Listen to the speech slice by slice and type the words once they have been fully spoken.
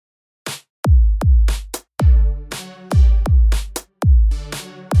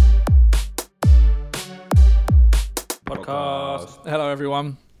Hello,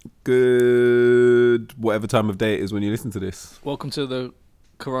 everyone. Good whatever time of day it is when you listen to this. Welcome to the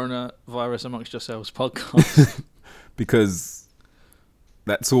Coronavirus Amongst Yourselves podcast. Because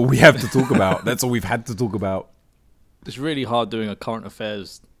that's all we have to talk about. That's all we've had to talk about. It's really hard doing a current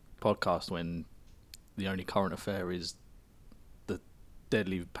affairs podcast when the only current affair is the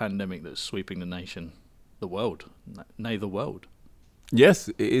deadly pandemic that's sweeping the nation, the world, nay, the world. Yes,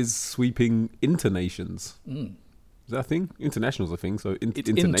 it is sweeping internations. Mm. Is that a thing? International's a thing, so It's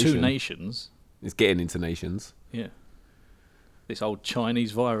internation. into nations. It's getting into nations. Yeah. This old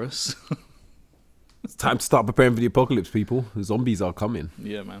Chinese virus. It's time to start preparing for the apocalypse, people. The zombies are coming.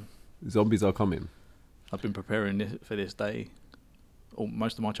 Yeah, man. The zombies are coming. I've been preparing for this day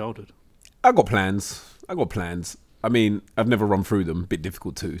most of my childhood. I got plans. I mean, I've never run through them. A bit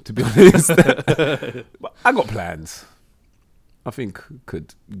difficult to be honest. But I got plans. I think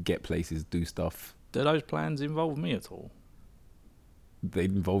could get places, do stuff. Do those plans involve me at all? They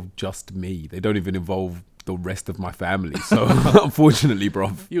involve just me. They don't even involve the rest of my family. So unfortunately,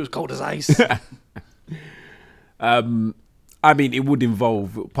 bruv. You as cold as ice. I mean, it would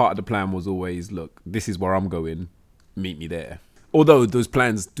involve, part of the plan was always, look, this is where I'm going. Meet me there. Although those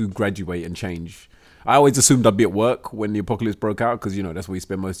plans do graduate and change. I always assumed I'd be at work when the apocalypse broke out because, you know, that's where you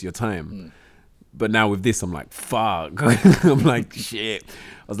spend most of your time. Mm. But now with this, I'm like, fuck. I'm like, shit.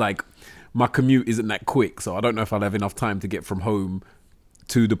 I was like, my commute isn't that quick, so I don't know if I'll have enough time to get from home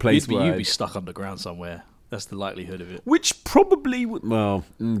to the place You'd be stuck underground somewhere. That's the likelihood of it. Which probably would, well,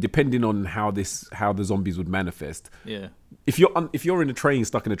 depending on how the zombies would manifest. Yeah. If you're in a train,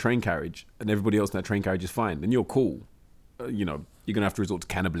 stuck in a train carriage, and everybody else in that train carriage is fine, then you're cool. You know, you're gonna have to resort to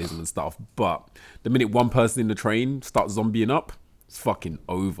cannibalism and stuff. But the minute one person in the train starts zombieing up, it's fucking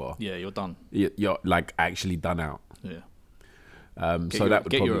over. Yeah, you're done. You're like actually done out. Yeah. So that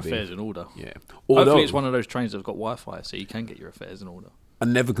would get probably your affairs in order. Yeah. Hopefully it's one of those trains that's got Wi-Fi, so you can get your affairs in order. I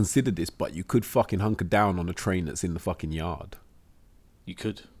never considered this, but you could fucking hunker down on a train that's in the fucking yard. You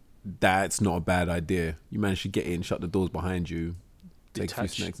could. That's not a bad idea. You manage to get in, shut the doors behind you, take a few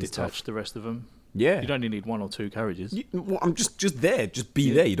snacks and detach stuff. the rest of them. Yeah. You don't need one or two carriages. I'm just there. Just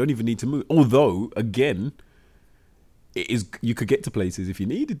be there. You don't even need to move. Although, again, you could get to places if you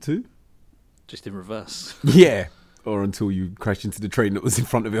needed to. Just in reverse. Yeah. Or until you crashed into the train that was in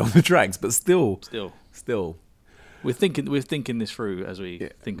front of it on the tracks. But still. We're thinking this through as we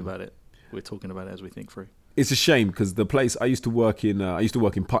think about it. We're talking about it as we think through. It's a shame because the place I used to work in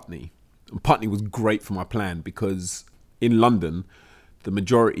Putney. And Putney was great for my plan because in London, the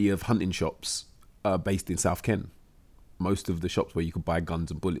majority of hunting shops are based in South Kent. Most of the shops where you could buy guns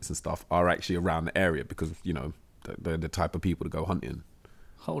and bullets and stuff are actually around the area because, you know, they're the type of people to go hunting.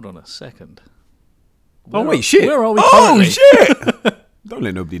 Hold on a second. Shit. Where are we currently? Shit. Don't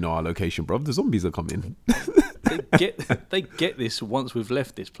let nobody know our location, bro. The zombies are coming. They get this once we've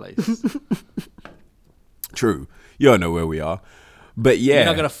left this place. True. You don't know where we are. But yeah. You're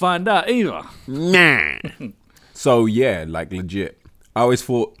not going to find out either. Nah. So yeah, like legit. I always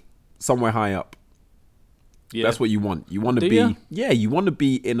thought somewhere high up. Yeah. That's what you want. You want to be... You? Yeah, you want to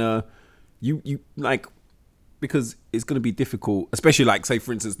be in a... You like... Because it's going to be difficult, especially like, say,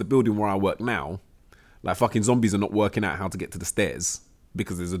 for instance, the building where I work now, like fucking zombies are not working out how to get to the stairs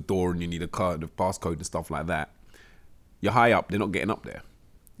because there's a door and you need a code, a passcode and stuff like that. You're high up, they're not getting up there.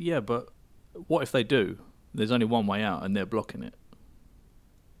 Yeah, but what if they do? There's only one way out and they're blocking it.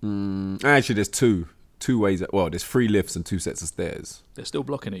 Actually, there's two ways. Well, there's 3 lifts and 2 sets of stairs. They're still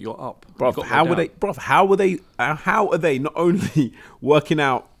blocking it. You're up. Bruv, how are they not only working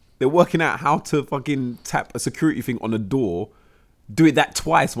out, they're working out how to fucking tap a security thing on a door, do it that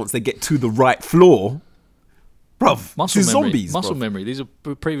twice once they get to the right floor. Bruv, this is zombies. Muscle memory. These are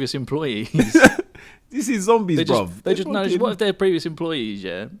previous employees. This is zombies, bruv. What if they're previous employees,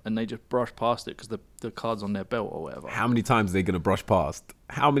 yeah, and they just brush past it because the card's on their belt or whatever? How many times are they going to brush past?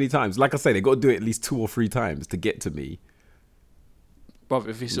 How many times? Like I say, they got to do it at least 2 or 3 times to get to me. Bruv,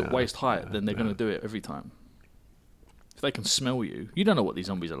 if it's at waist height, then they're going to do it every time. If they can smell you, you don't know what these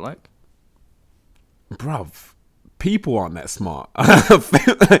zombies are like. Bruv, people aren't that smart.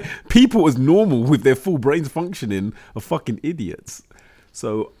 People as normal with their full brains functioning are fucking idiots.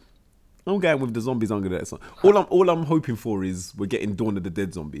 So I'm going with the zombies under that. All I'm hoping for is we're getting Dawn of the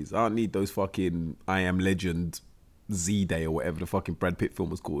Dead zombies. I don't need those fucking I Am Legend Z-Day or whatever the fucking Brad Pitt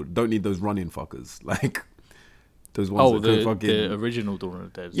film was called. Don't need those running fuckers. Like those ones the original Dawn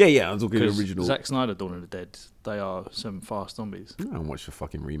of the Dead. Yeah, I'm talking original. Zack Snyder Dawn of the Dead. They are some fast zombies. I don't watch the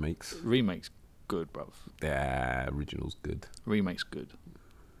fucking remakes. Remakes good, bruv. Yeah, original's good. Remakes good.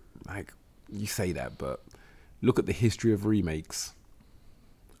 Like you say that, but look at the history of remakes.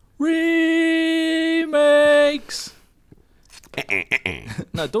 Remakes.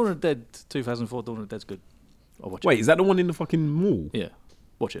 No, Dawn of the Dead 2004. Dawn of the Dead's good. I'll watch Wait, is that the one in the fucking mall? it. Yeah,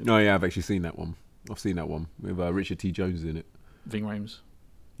 watch it. No, yeah, I've actually seen that one. I've seen that one with Richard T. Jones in it. Ving Rhames.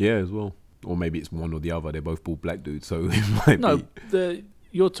 Yeah, as well. Or maybe it's one or the other. They're both bald black dudes, so it might No, be. are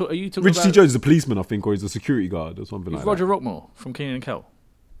you talking Richard T. about Jones is a policeman, I think, or he's a security guard or something like Roger that. Rockmore from Kenan and Kel?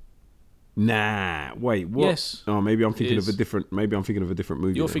 Nah, wait, what? Yes. Oh, maybe I'm thinking is. of a different. Maybe I'm thinking of a different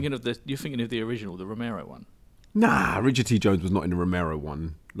movie. You're then. thinking of the original, the Romero one. Nah, Richard T. Jones was not in the Romero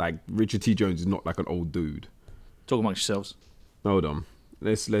one. Like Richard T. Jones is not like an old dude. Talk amongst yourselves. Hold on.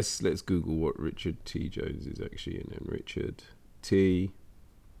 Let's Google what Richard T. Jones is actually in. And Richard T.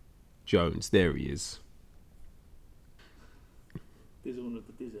 Jones. There he is.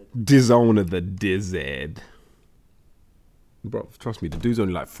 Dishonour the Dizzard. Bro, trust me, the dude's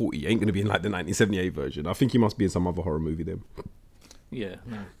only like 40. He ain't gonna be in like the 1978 version. I think he must be in some other horror movie then. Yeah.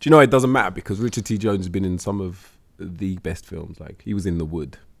 No. Do you know it doesn't matter because Richard T. Jones has been in some of the best films. Like he was in The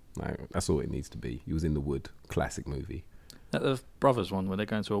Wood. Like that's all it needs to be. He was in The Wood, classic movie. That the brothers one where they're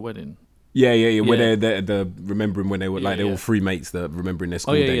going to a wedding. Yeah. Where Yeah. they're remembering when they were like Yeah, they're all three mates that remembering their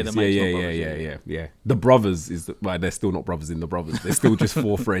school yeah, days. the mates, not brothers, Yeah. The brothers is well, they're still not brothers in The Brothers. They're still just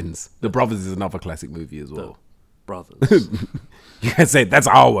four friends. The Brothers is another classic movie as The well. brothers. You can say that's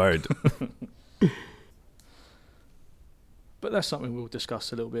our word. But that's something we'll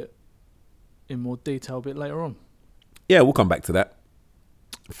discuss a little bit in more detail a bit later on. Yeah, we'll come back to that.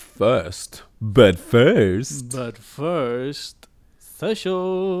 But first,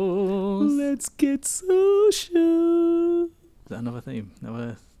 socials. let's get social. Is that another theme?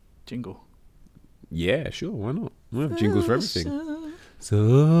 Another jingle? Yeah, sure. Why not? We have jingles for everything.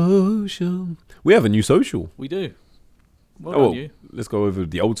 Social. We have a new social. We do. Well Oh, done, you. let's go over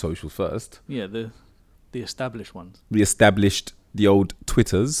the old socials first. Yeah, the established ones. We established the old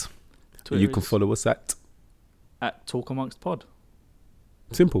Twitters. Twitter You can is follow us at Talk Amongst Pod.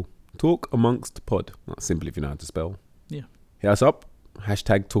 simple Talk Amongst Pod. That's simple if you know how to spell. Yeah. Hit us up.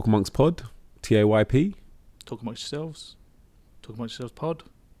 Hashtag Talk Amongst Pod. TAYP. Talk amongst yourselves. Talk amongst yourselves pod.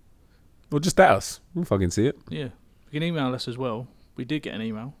 Or just at us. We'll fucking see it. Yeah. You can email us as well. We did get an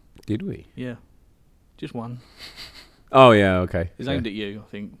email. Did we? Yeah. Just one. Oh yeah. Okay. It's Yeah. aimed at you, I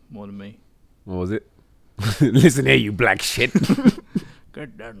think, more than me. What was it? Listen here, you black shit.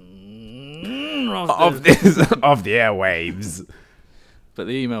 Get down of the airwaves. But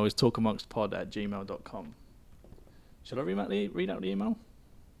the email is talkamongstpod@gmail.com. Shall I read out the email?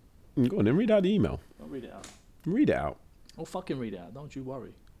 Go on then, read out the email. I'll read it out. Read it out. I'll fucking read it out. Don't you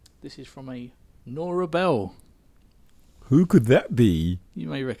worry. This is from a Nora Bell. Who could that be? You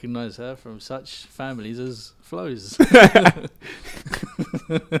may recognise her from such families as Flows.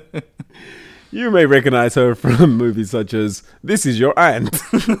 You may recognize her from movies such as This Is Your Aunt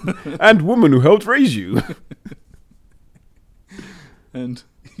and Woman Who Helped Raise You. And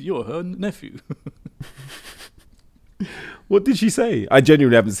you're her nephew. What did she say? I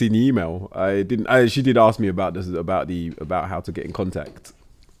genuinely haven't seen the email. I didn't. She did ask me about this, about how to get in contact.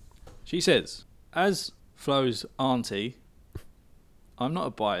 She says, as Flo's auntie, I'm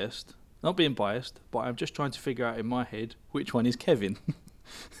not being biased, but I'm just trying to figure out in my head which one is Kevin.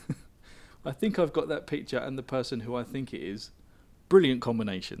 I think I've got that picture and the person who I think it is. Brilliant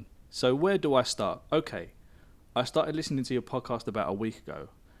combination. So where do I start? Okay, I started listening to your podcast about a week ago,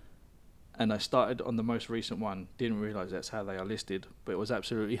 and I started on the most recent one. Didn't realise that's how they are listed, but it was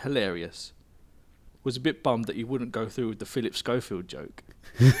absolutely hilarious. Was a bit bummed that you wouldn't go through with the Philip Schofield joke.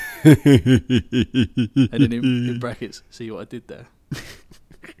 And then in brackets, see what I did there?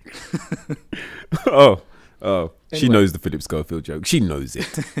 Oh, she Anyway. knows the Philip Schofield joke. She knows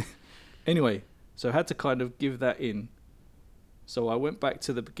it. Anyway, so I had to kind of give that in. So I went back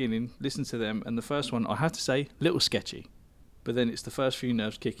to the beginning, listened to them, and the first one, I have to say, little sketchy. But then it's the first few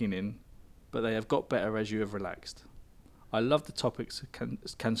nerves kicking in, but they have got better as you have relaxed. I love the topics,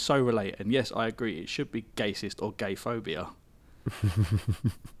 can so relate, and yes, I agree, it should be gayist or gay phobia.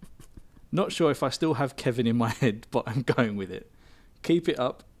 Not sure if I still have Kevin in my head, but I'm going with it. Keep it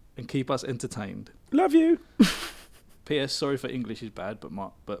up and keep us entertained. Love you. P.S. Sorry for English is bad,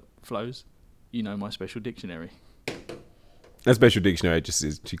 but Flows, you know my special dictionary. A special dictionary just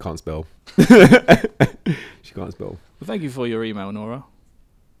is she can't spell. She can't spell. Well, thank you for your email, Nora.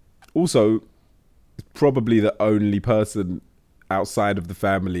 Also, probably the only person outside of the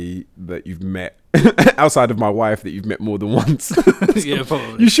family that you've met, outside of my wife, that you've met more than once. Yeah,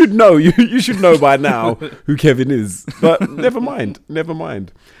 probably. You should know. You should know by now who Kevin is. But never mind. Never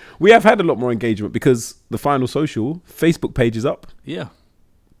mind. We have had a lot more engagement because the final social Facebook page is up. Yeah.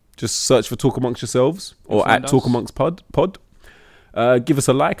 Just search for Talk Amongst Yourselves or You'll find at Talk us. Amongst Pod. Give us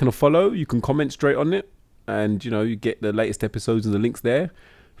a like and a follow. You can comment straight on it. and you get the latest episodes and the links there.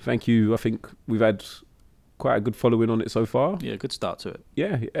 Thank you. I think we've had quite a good following on it so far. Yeah, good start to it.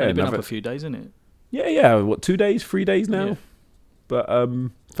 Yeah. Only been up a few days, isn't it? Yeah. What, 2 days, 3 days now? Yeah. But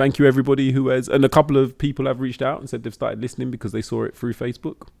thank you everybody who has, and a couple of people have reached out and said they've started listening because they saw it through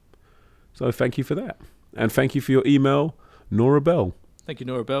Facebook. So thank you for that. And thank you for your email, Nora Bell. Thank you,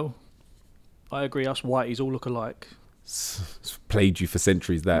 Nora Bell. I agree, us whiteys all look alike. It's plagued you for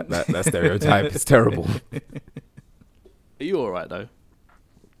centuries, that stereotype. It's terrible. Are you alright though?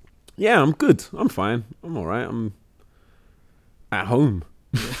 Yeah, I'm good. I'm fine. I'm alright. I'm at home.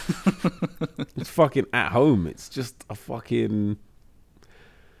 It's fucking at home. It's just a fucking...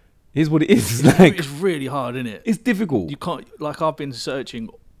 Here's what it is. Like, it's really hard, isn't it? It's difficult. You can't... Like, I've been searching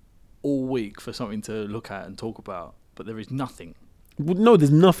all week for something to look at and talk about, but there is nothing. Well, no,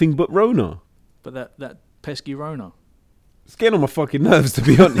 there's nothing but Rona. But that pesky Rona. It's getting on my fucking nerves, to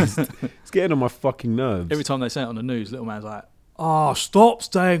be honest. It's getting on my fucking nerves. Every time they say it on the news, little man's like, "Oh, stop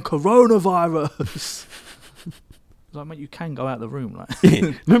saying coronavirus." It's like, mate, you can go out the room. Like,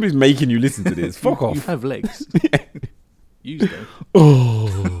 nobody's making you listen to this. Fuck off. You have legs. Use them.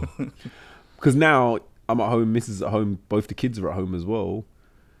 Oh. Because now I'm at home, Mrs. is at home, both the kids are at home as well.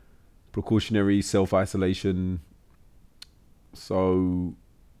 Precautionary self-isolation. So,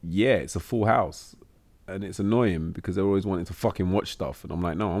 yeah, it's a full house. And it's annoying because they're always wanting to fucking watch stuff. And I'm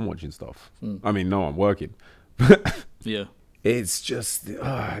like, no, I'm watching stuff. I mean, no, I'm working. Yeah. It's just,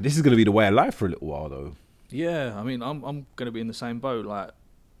 this is going to be the way of life for a little while, though. Yeah, I mean, I'm going to be in the same boat. Like,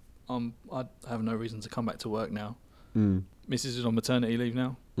 I have no reason to come back to work now. Mrs. is on maternity leave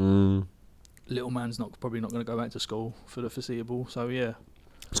now. Little man's probably not going to go back to school for the foreseeable. So yeah,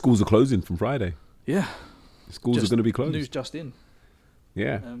 schools are closing from Friday. Yeah, schools are going to be closed. News just in.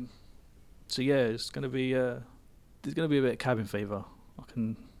 Yeah. So yeah, it's going to be there's going to be a bit of cabin fever. I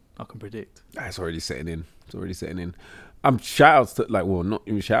can predict. It's already setting in. It's already setting in. Shout outs to, like, well, not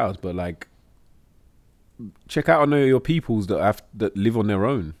even shout outs, but like, check out on your peoples that live on their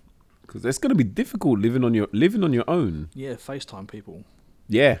own, because it's going to be difficult living on your own. Yeah, FaceTime people.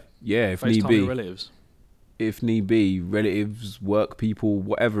 Yeah, if need be. FaceTime relatives. If need be, relatives, work people,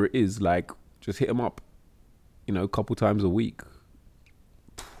 whatever it is, like, just hit them up. A couple times a week.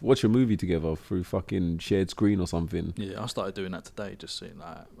 Watch a movie together through fucking shared screen or something. Yeah, I started doing that today, just seeing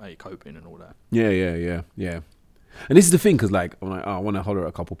like how you coping and all that. Yeah. And this is the thing, because like, I'm like, I want to holler at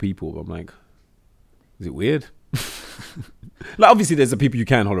a couple people, but I'm like, is it weird? Like, obviously there's the people you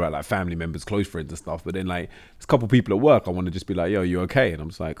can holler at, like family members, close friends and stuff, but then like there's a couple people at work I want to just be like, yo, you okay? And I'm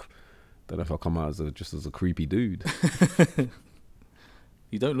just like, don't know if I'll come out as a creepy dude.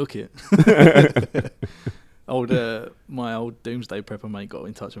 You don't look it. My old doomsday prepper mate got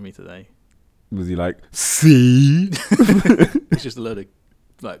in touch with me today. Was he like, see? It's just a load of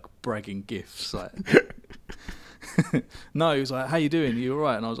like bragging gifts, like. No, he was like, how you doing? You all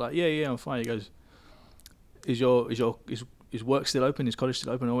right? And I was like, yeah, I'm fine. He goes, is work still open? Is college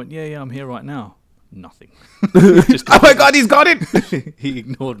still open? I went, yeah, I'm here right now. Nothing. Oh my God, he's got it. He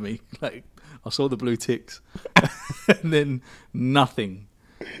ignored me. Like, I saw the blue ticks and then nothing.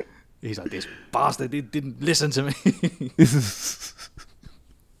 He's like, this bastard didn't listen to me.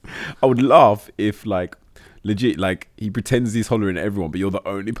 I would laugh if, like, legit, like, he pretends he's hollering at everyone, but you're the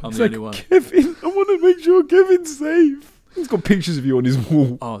only person. I'm the only one. Kevin, I want to make sure Kevin's safe. He's got pictures of you on his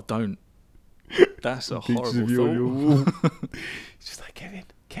wall. Oh, don't. That's a Pictures horrible of you on your wall. He's just like,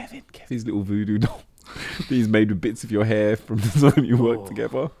 Kevin's little voodoo doll. He's made with bits of your hair from the time you worked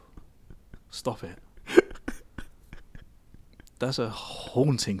together. Stop it. That's a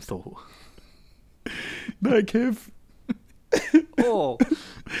haunting thought. No, Kev. Oh,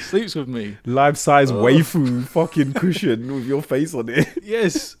 sleeps with me. Life-size waifu fucking cushion with your face on it.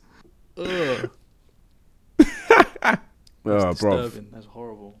 Yes. That's disturbing. That's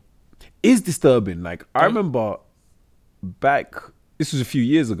horrible. It's disturbing. Like, I remember back, this was a few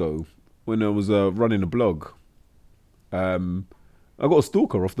years ago, when I was running a blog. I got a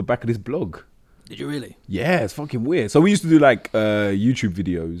stalker off the back of this blog. Did you really? Yeah, it's fucking weird. So we used to do like YouTube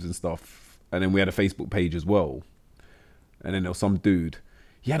videos and stuff, and then we had a Facebook page as well. And then there was some dude.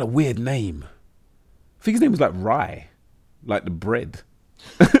 He had a weird name. I think his name was like Rye, like the bread.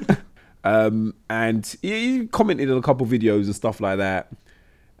 And he commented on a couple videos and stuff like that.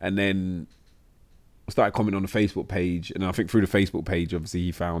 And then I started commenting on the Facebook page, and I think through the Facebook page, obviously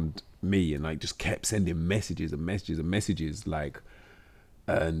he found me and like just kept sending messages and messages and messages, like.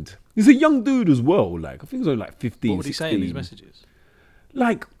 And he's a young dude as well. Like, I think he was only like 15, What would he 16. say in his messages?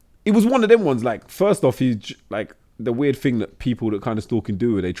 Like, it was one of them ones. Like, first off, he's like the weird thing that people that kind of stalk and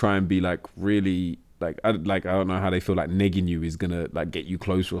do, where they try and be like really I don't know how they feel like negging you is gonna like get you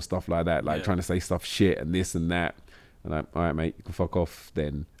closer or stuff like that, like trying to say stuff shit and this and that. And like, all right, mate, you can fuck off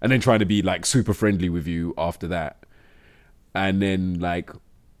then. And then trying to be like super friendly with you after that. And then like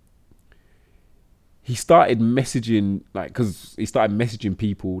he started messaging, like, because he started messaging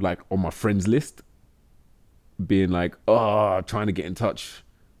people like on my friends list, being like, oh, trying to get in touch,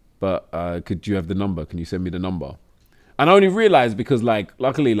 but could you have the number? Can you send me the number? And I only realized because like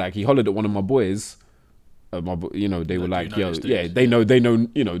luckily like he hollered at one of my boys. They were like, yo, yeah, they know,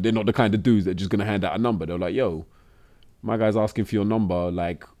 you know, they're not the kind of dudes that are just gonna hand out a number. They're like, yo, my guy's asking for your number,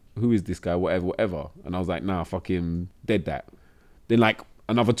 like, who is this guy, whatever. And I was like, nah, fucking dead that. Then like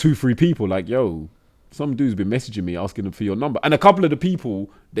another 2-3 people like, yo, some dude's been messaging me asking him for your number. And a couple of the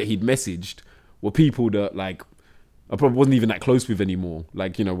people that he'd messaged were people that like I probably wasn't even that close with anymore.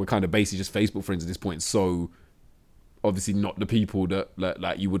 Like, you know, we're kind of basically just Facebook friends at this point. So obviously not the people that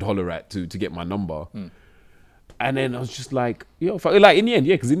like you would holler at to get my number. And then I was just like, yo, like in the end,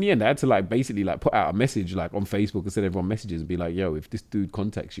 because in the end I had to like basically like put out a message like on Facebook and send everyone messages and be like, yo, if this dude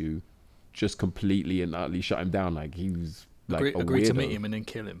contacts you, just completely and utterly shut him down. Like he was like agree to meet him and then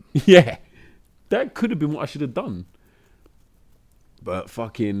kill him. Yeah, that could have been what I should have done. But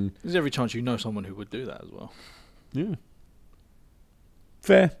fucking, there's every chance you know someone who would do that as well. Yeah,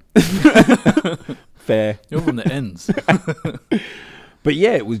 fair. Fair. You're from the ends. But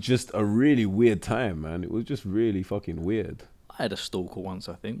yeah, it was just a really weird time, man. It was just really fucking weird. I had a stalker once,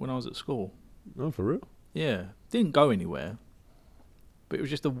 I think, when I was at school. Oh, for real? Yeah. Didn't go anywhere. But it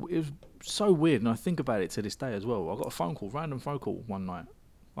was just it was so weird, and I think about it to this day as well. I got a random phone call one night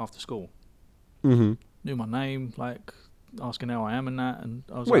after school. Mm-hmm. Knew my name, like asking how I am and that, and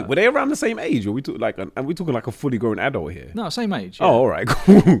I was Wait, like, were they around the same age, or are we talking like a fully grown adult here? No, same age. Yeah. Oh, all right,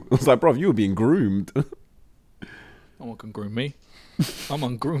 cool. I was like, bro, you were being groomed. No one can groom me. I'm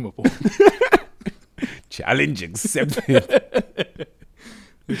ungroomable. Challenge accepted.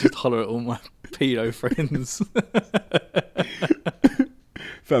 We just holler at all my pedo friends.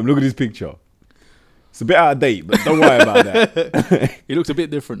 Fam, look at this picture. It's a bit out of date, but don't worry about that. He looks a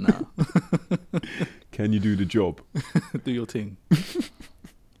bit different now. Can you do the job? Do your thing.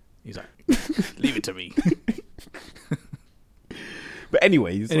 He's like, leave it to me. But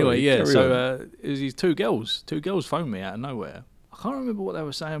anyway, yeah. So it was these two girls. Two girls phoned me out of nowhere. I can't remember what they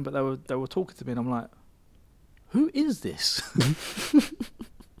were saying, but they were talking to me, and I'm like, who is this?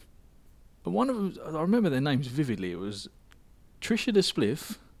 But one of them, I remember their names vividly. It was Trisha the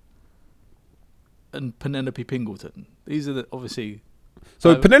Spliff and Penelope Pingleton. These are obviously.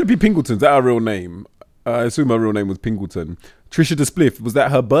 So Penelope Pingleton's that her real name? I assume her real name was Pingleton. Trisha the Spliff, was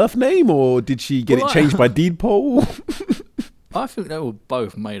that her birth name, or did she get it changed by deed poll? I think they were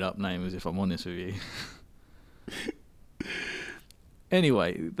both made up names, if I'm honest with you.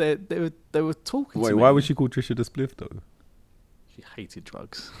 Anyway, they were talking to me. Wait, why was she called Trisha the Spliff though? She hated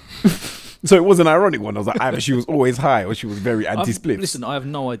drugs. So it was an ironic one. I was like, either she was always high or she was very anti-spliff. Listen, I have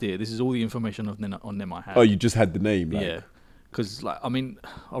no idea. This is all the information on them I have. Oh, you just had the name? Like. Yeah. Because, like, I mean,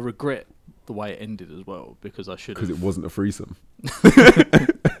 I regret the way it ended as well, because I should have. Because it wasn't a threesome.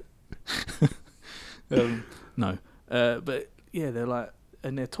 No. But, yeah, they're like,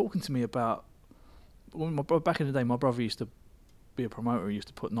 and they're talking to me about, back in the day, my brother used to be a promoter. He used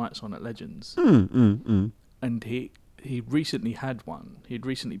to put nights on at Legends. And he recently had one. He'd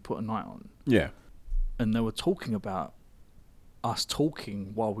recently put a night on. Yeah. And they were talking about us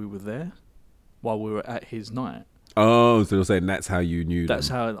talking while we were there, while we were at his night. Oh, so they're saying that's how you knew them. That's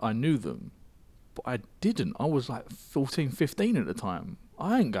how I knew them. But I didn't. I was like 14, 15 at the time.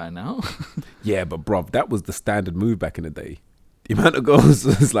 I ain't going out. Yeah, but bruv, that was the standard move back in the day. The amount of girls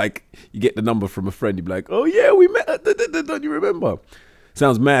was like, you get the number from a friend, you'd be like, oh yeah, we met. Don't you remember?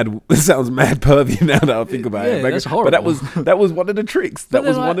 Sounds mad pervy now that I think about it. That's horrible. But that was one of the tricks. That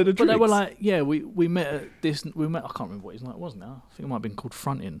was one of the tricks. But they were like, yeah, we met at this. I can't remember what his night was now. I think it might have been called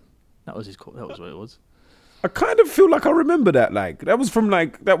Frontin'. That was what it was. I kind of feel like I remember that. Like that was from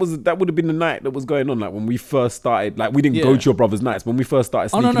like that would have been the night that was going on. Like when we first started. Like we didn't go to your brother's nights. When we first started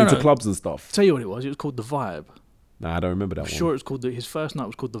sneaking into clubs and stuff. Tell you what it was. It was called The Vibe. Nah, I don't remember that I'm sure it was called his first night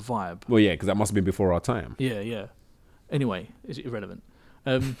was called The Vibe. Well, yeah, because that must have been before our time. Yeah. Anyway, it's irrelevant.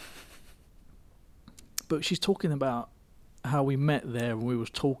 But she's talking about how we met there and we was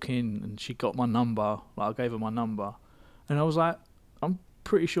talking and she got my number. Like I gave her my number, and I was like, I'm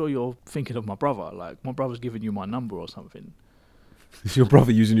pretty sure you're thinking of my brother. Like my brother's giving you my number or something. Is your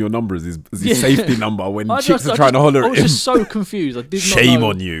brother using your number as his safety number when chicks are trying to holler at him? I was just so confused. I did not Shame know,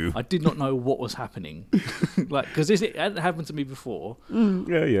 on you. I did not know what was happening. Like, because it hadn't happened to me before.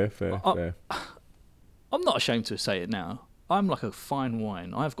 Yeah, fair. I'm not ashamed to say it now. I'm like a fine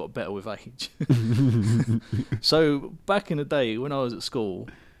wine. I've got better with age. So back in the day when I was at school,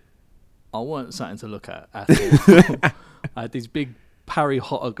 I weren't something to look at all. I had these big Harry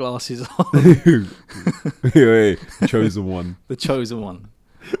Potter glasses on. Yeah, chosen one. The chosen one.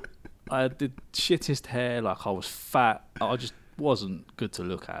 I had the shittest hair, like I was fat. I just wasn't good to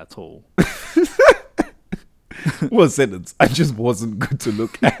look at all. What sentence? I just wasn't good to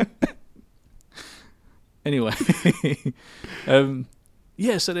look at. Anyway,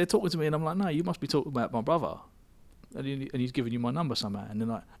 yeah, so they're talking to me and I'm like, no, you must be talking about my brother. And he's giving you my number somehow. And they're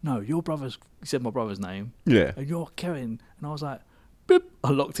like, no, your brother's, he said my brother's name. Yeah. And you're Kevin. And I was like, boop.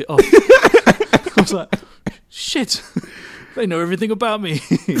 I locked it off. I was like, shit, they know everything about me.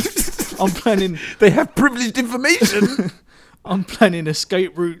 I'm planning. They have privileged information. I'm planning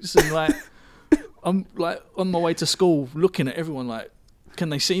escape routes and like, I'm like on my way to school looking at everyone like, can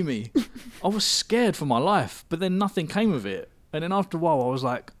they see me? I was scared for my life, but then nothing came of it. And then after a while, I was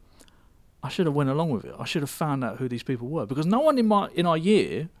like, I should have went along with it. I should have found out who these people were because no one in our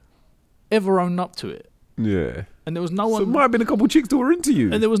year ever owned up to it. Yeah. And there was no one. So it might have been a couple of chicks that were into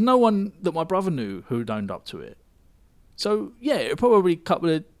you. And there was no one that my brother knew who'd owned up to it. So yeah, it probably a couple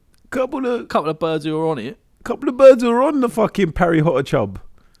of birds who were on it. Couple of birds who were on the fucking Harry Potter chub.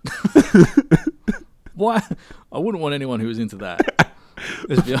 Why? I wouldn't want anyone who was into that.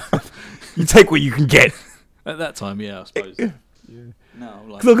 Let's be honest. You take what you can get. At that time, yeah, I suppose. Yeah. No, I'm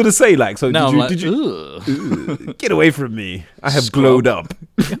like, Because I'm gonna say like, so now did you? I'm like, ugh. Get away from me! I have Scrub. glowed up.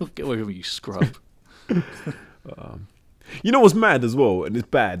 Get away from me, you scrub. You know what's mad as well, and it's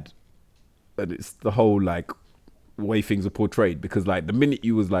bad, and it's the whole like way things are portrayed. Because like the minute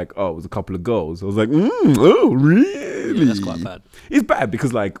you was like, oh, it was a couple of girls, I was like, oh, really? Yeah, that's quite bad. It's bad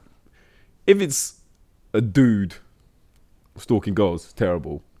because like, if it's a dude stalking girls, it's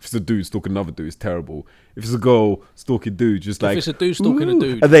terrible. If it's a dude stalking another dude, it's terrible. If it's a girl stalking dude, just like, If it's a dude stalking a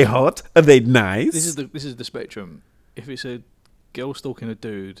dude, are they hot? Are they nice? this is the spectrum. If it's a girl stalking a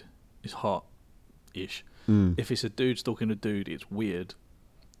dude, it's hot-ish. If it's a dude stalking a dude, it's weird.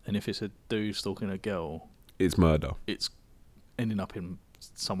 And if it's a dude stalking a girl, It's murder. it's ending up in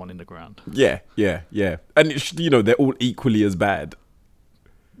someone in the ground. Yeah. And it's, you know, they're all equally as bad.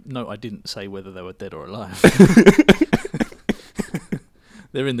 No, I didn't say whether they were dead or alive.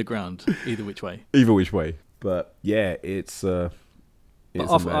 They're in the ground, either which way. Either which way. But yeah, it's But a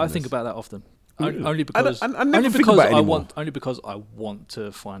I madness. think about that often. Yeah. Only because I never only think because about it I anymore. want only because I want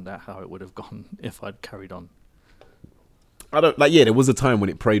to find out how it would have gone if I'd carried on. I don't like. Yeah, there was a time when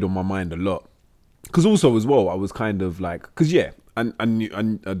it preyed on my mind a lot. Because also as well, I was kind of like, because yeah, and I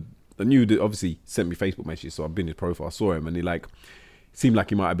knew that obviously sent me Facebook messages, so I've been in his profile, saw him, and he like seemed like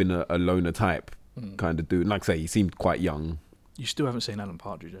he might have been a loner type kind of dude. And like I say, he seemed quite young. You still haven't seen Alan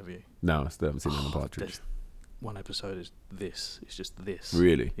Partridge, have you? No, I still haven't seen Alan Partridge. There's one episode is this. It's just this.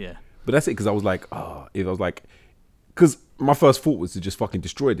 Really? Yeah. But that's it. Because I was like, because my first thought was to just fucking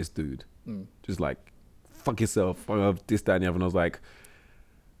destroy this dude, just like fuck yourself, this, that, and the other. And I was like,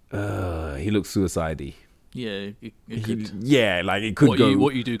 he looks suicide-y. Yeah. It could. Yeah, like it could go.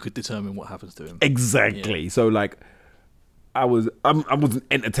 What you do could determine what happens to him. Exactly. So like, I wasn't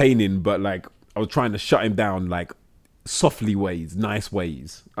entertaining, but like I was trying to shut him down, like softly ways, nice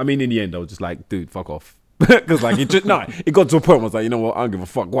ways. I mean, in the end, I was just like, dude, fuck off. Because like it got to a point where I was like, you know what, I don't give a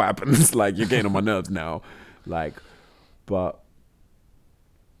fuck what happens. Like you're getting on my nerves now. Like, but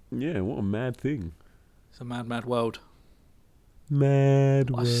yeah, what a mad thing. It's a mad, mad world. Mad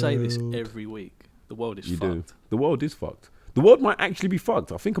world. I say this every week. The world is fucked. Do. The world is fucked. The world might actually be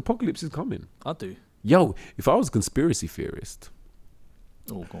fucked. I think apocalypse is coming. I do. Yo, if I was a conspiracy theorist,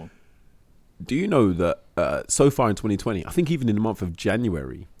 Oh, go on. do you know that so far in 2020, I think even in the month of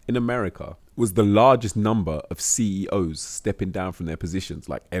January, in America, was the largest number of CEOs stepping down from their positions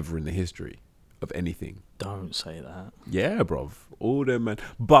like ever in the history of anything. Don't say that. Yeah, bruv. All them, man.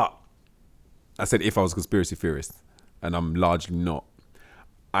 But I said if I was a conspiracy theorist, and I'm largely not.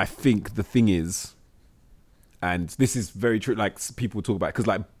 I think the thing is, and this is very true, like people talk about it, because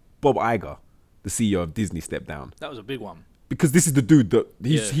like Bob Iger, the CEO of Disney, stepped down. That was a big one. Because this is the dude that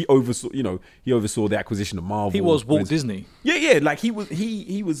Yeah. he oversaw, he oversaw the acquisition of Marvel. He was Walt Disney. Yeah, like he was.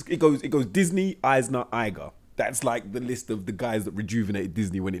 It goes Disney, Eisner, Iger. That's like the list of the guys that rejuvenated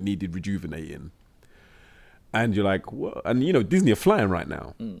Disney when it needed rejuvenating. And you're like, what? And Disney are flying right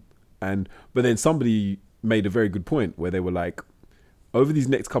now. But then somebody made a very good point where they were like, over these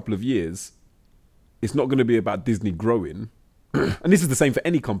next couple of years, it's not going to be about Disney growing. And this is the same for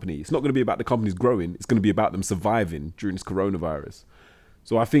any company. It's not going to be about the companies growing. It's going to be about them surviving during this coronavirus.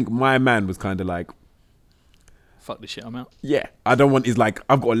 So I think my man was kind of like, Fuck this shit, I'm out. yeah, I don't want, is like,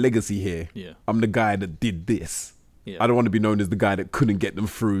 I've got a legacy here. Yeah. I'm the guy that did this. Yeah. I don't want to be known as the guy that couldn't get them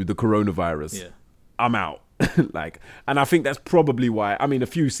through the coronavirus. Yeah. I'm out. And I think that's probably why. I mean, a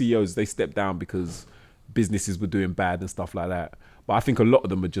few CEOs, they stepped down because businesses were doing bad and stuff like that. But I think a lot of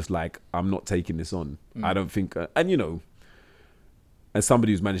them are just like, I'm not taking this on. I don't think, and as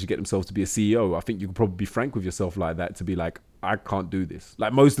somebody who's managed to get themselves to be a CEO, I think you can probably be frank with yourself like that, to be like, I can't do this.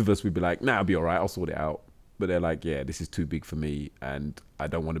 Like most of us would be like, nah, I'll be all right. I'll sort it out. But they're like, yeah, this is too big for me. And I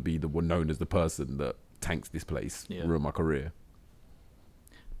don't want to be the one known as the person that tanks this place, ruin my career.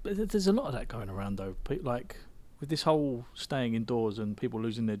 But there's a lot of that going around though. Like with this whole staying indoors and people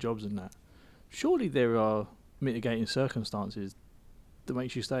losing their jobs and that, surely there are mitigating circumstances that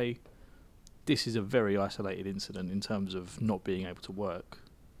makes you say, this is a very isolated incident in terms of not being able to work.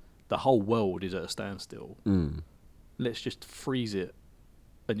 The whole world is at a standstill. Let's just freeze it,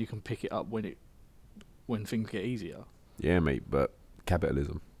 and you can pick it up when things get easier. Yeah, mate. But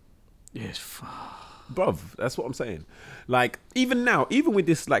capitalism. Yes, bruv, that's what I'm saying. Like even now, even with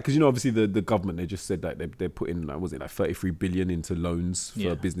this, like, because obviously the government, they just said that they're putting like 33 billion into loans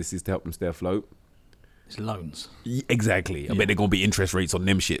for businesses to help them stay afloat. It's loans. Exactly. I bet they're gonna be interest rates on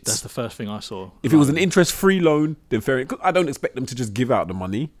them shits. That's the first thing I saw. If it was an interest-free loan, then fair. Cause I don't expect them to just give out the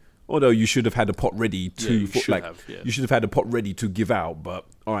money. Although you should have had a pot ready to, you should have had a pot ready to give out. But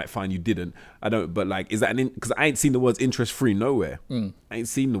all right, fine, you didn't. I don't. But like, is that because I ain't seen the words interest-free nowhere. I ain't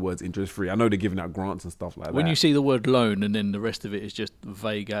seen the words interest-free. I know they're giving out grants and stuff like that. When you see the word loan and then the rest of it is just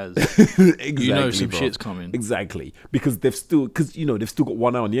vague as, exactly, you know some shit's coming. Exactly, because they've still got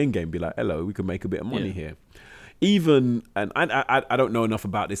one eye on the end game. Be like, hello, we can make a bit of money here. Even, and I don't know enough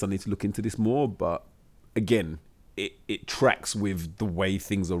about this. I need to look into this more. But again, it tracks with the way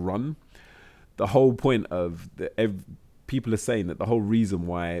things are run. The whole point of people are saying that the whole reason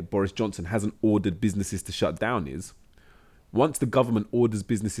why Boris Johnson hasn't ordered businesses to shut down is once the government orders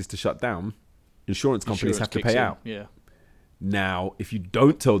businesses to shut down, insurance companies have to pay out. Yeah. Now, if you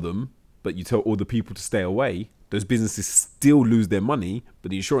don't tell them, but you tell all the people to stay away, those businesses still lose their money,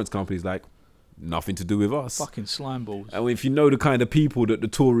 but the insurance company's like, nothing to do with us. Fucking slime balls. And if you know the kind of people that the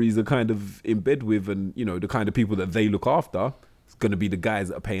Tories are kind of in bed with, and the kind of people that they look after, it's going to be the guys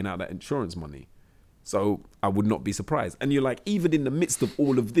that are paying out that insurance money. So I would not be surprised. And you're like, even in the midst of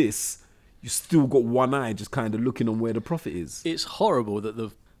all of this, you still got one eye just kind of looking on where the profit is. It's horrible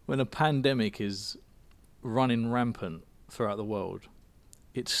that when a pandemic is running rampant throughout the world,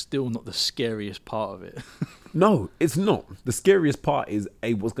 it's still not the scariest part of it. No, it's not. The scariest part is,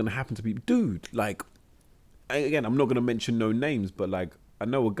 what's going to happen to people? Dude, like, again, I'm not going to mention no names, but like, I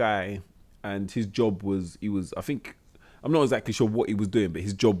know a guy and his job was, I think, I'm not exactly sure what he was doing, but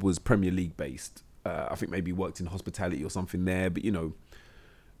his job was Premier League based. I think maybe he worked in hospitality or something there, but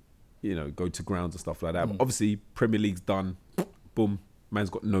go to grounds and stuff like that. But obviously, Premier League's done, boom, man's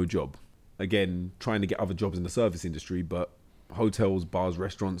got no job. Again, trying to get other jobs in the service industry, but hotels, bars,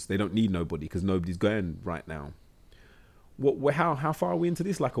 restaurants, they don't need nobody because nobody's going right now. How far are we into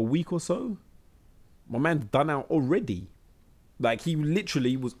this? Like a week or so? My man's done out already. Like he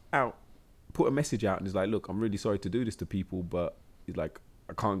literally was out, put a message out and he's like, look, I'm really sorry to do this to people, but he's like,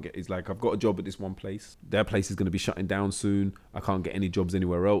 he's like, I've got a job at this one place. Their place is going to be shutting down soon. I can't get any jobs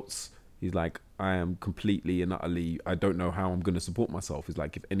anywhere else. He's like, I am completely and utterly, I don't know how I'm going to support myself. He's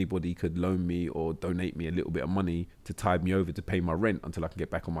like, if anybody could loan me or donate me a little bit of money to tide me over to pay my rent until I can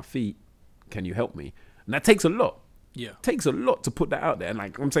get back on my feet, can you help me? And that takes a lot. Yeah. It takes a lot to put that out there. And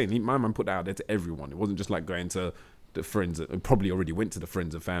like I'm saying, my man put that out there to everyone. It wasn't just like going to the friends, probably already went to the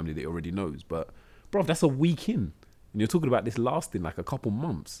friends and family that he already knows. But bro, that's a week in. And you're talking about this lasting like a couple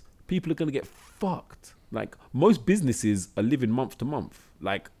months. People are going to get fucked. Like most businesses are living month to month.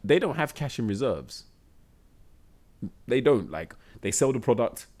 Like they don't have cash in reserves. They don't. Like they sell the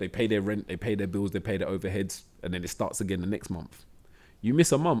product, they pay their rent, they pay their bills, they pay their overheads, and then it starts again the next month. You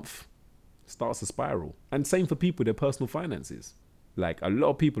miss a month, starts a spiral. And same for people with their personal finances. Like a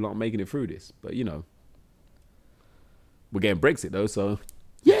lot of people aren't making it through this, but we're getting Brexit though, so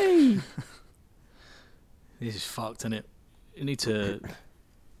yay! This is fucked, isn't it? You need to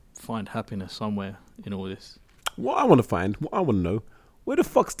find happiness somewhere in all this. What I want to know, where the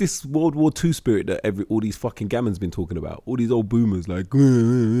fuck's this World War II spirit that all these fucking gammons been talking about? All these old boomers like,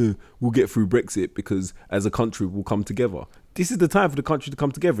 we'll get through Brexit because as a country we'll come together. This is the time for the country to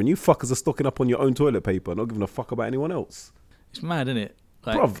come together, and you fuckers are stocking up on your own toilet paper, not giving a fuck about anyone else. It's mad, isn't it?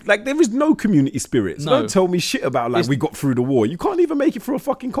 Bruv, like there is no community spirit. So don't tell me shit about like we got through the war. You can't even make it through a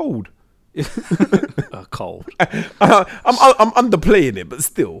fucking cold. Cold. I'm underplaying it, but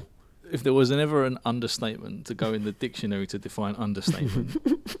still. If there was ever an understatement to go in the dictionary to define understatement,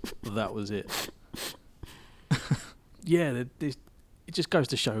 that was it. Yeah, it just goes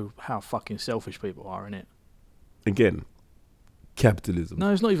to show how fucking selfish people are, innit? Again, capitalism.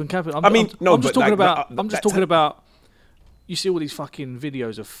 No, it's not even capital. I mean, no, I'm just but talking like, about. I'm just that's talking about. You see all these fucking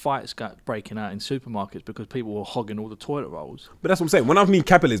videos of fights breaking out in supermarkets because people were hogging all the toilet rolls. But that's what I'm saying. When I mean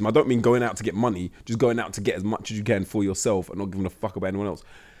capitalism, I don't mean going out to get money, just going out to get as much as you can for yourself and not giving a fuck about anyone else.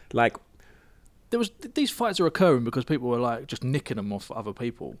 Like, These fights are occurring because people were like just nicking them off other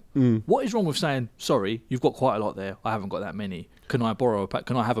people. What is wrong with saying, sorry, you've got quite a lot there, I haven't got that many, can I borrow a pack?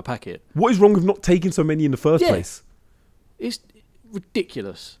 Can I have a packet? what is wrong with not taking so many in the first place? It's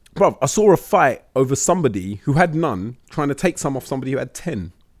ridiculous. Bruv, I saw a fight over somebody who had none trying to take some off somebody who had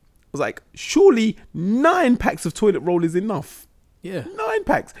 10. I was like, surely 9 packs of toilet roll is enough. Yeah. 9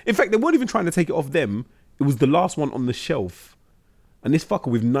 packs. In fact, they weren't even trying to take it off them. It was the last one on the shelf. And this fucker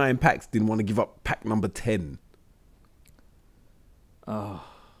with 9 packs didn't want to give up pack number 10.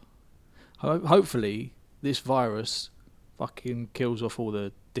 Hopefully this virus fucking kills off all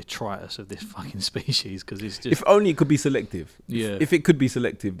the detritus of this fucking species, because it's just... If only it could be selective. Yeah. If it could be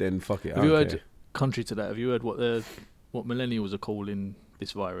selective, then fuck it. Have you heard, contrary to that, have you heard what millennials are calling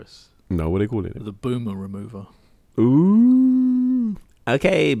this virus? No, what are they calling it? The boomer remover. Ooh.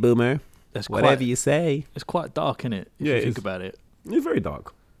 Okay, boomer. That's Whatever you say. It's quite dark, isn't it? If Yeah, you it think is. about it. It's very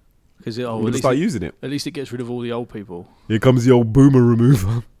dark. Because I'm going to start using it. At least it gets rid of all the old people. Here comes the old boomer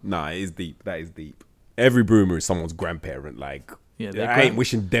remover. Nah, it is deep. That is deep. Every boomer is someone's grandparent. Like, Yeah, I ain't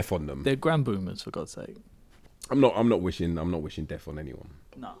wishing death on them. They're grand boomers, for God's sake. I'm not wishing death on anyone.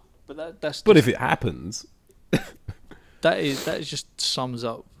 No, but that's. But if it happens, that just sums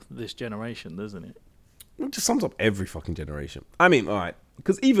up this generation, doesn't it? it just sums up every fucking generation. I mean, all right,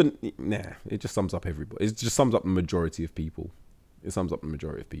 because it just sums up everybody. It just sums up the majority of people. It sums up the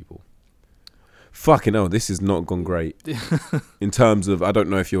majority of people. Fucking hell, this has not gone great in terms of. I don't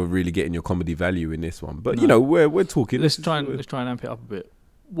know if you're really getting your comedy value in this one, but No. you know we're talking. Let's try and amp it up a bit.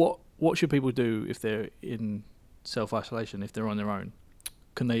 What should people do if they're in self isolation? If they're on their own,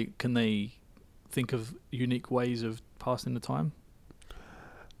 can they think of unique ways of passing the time?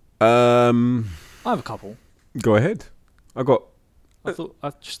 I have a couple. Go ahead. I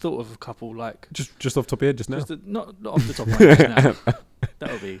just thought of a couple, like just off the top of your head just now. Not off the top of my head just now.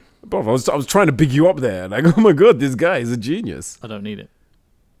 That would be. Bro, I was trying to big you up there. Like, oh my god, this guy is a genius. I don't need it.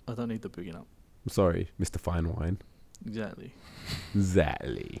 I don't need the bigging up. I'm sorry, Mr. Fine Wine. Exactly. No,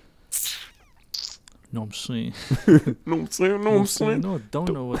 No, I'm saying. I'm saying. No, I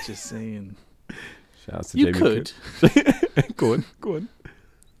don't know what you're saying. Shout out to You Jamie could Cook. Go on.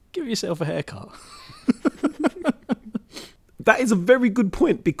 give yourself a haircut. That is a very good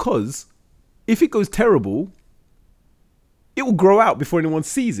point, because if it goes terrible, it will grow out before anyone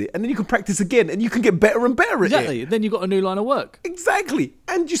sees it, and then you can practice again, and you can get better and better at it. Exactly. Then you've got a new line of work. Exactly.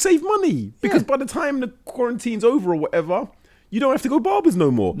 And you save money, because by the time the quarantine's over or whatever, you don't have to go barbers no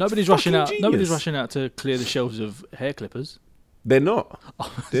more. Nobody's Fucking rushing out. genius. Nobody's rushing out to clear the shelves of hair clippers. They're not.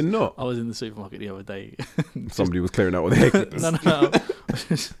 They're not. I was in the supermarket the other day. Somebody was clearing out with hair clippers. No.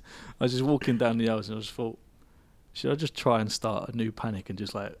 I was just walking down the aisles and I just thought, should I just try and start a new panic and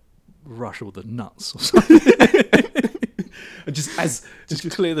just like rush all the nuts or something? just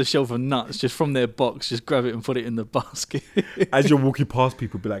clear the shelf of nuts just from their box, just grab it and put it in the basket. As you're walking past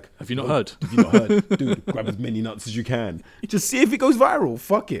people, be like, Have you not heard? Have you not heard? Dude, grab as many nuts as you can. Just see if it goes viral.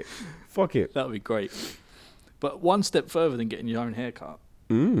 Fuck it. That would be great. But one step further than getting your own haircut,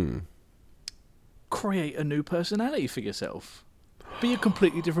 create a new personality for yourself. Be a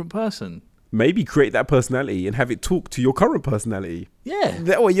completely different person. Maybe create that personality and have it talk to your current personality. Yeah.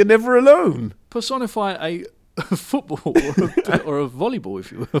 That way you're never alone. Personify a football or a volleyball,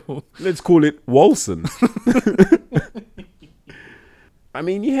 if you will. Let's call it Walson. I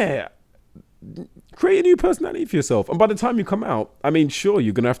mean, yeah. Create a new personality for yourself. And by the time you come out, I mean, sure,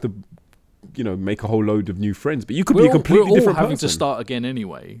 you're going to have to, make a whole load of new friends, but you could be a completely different having person. to start again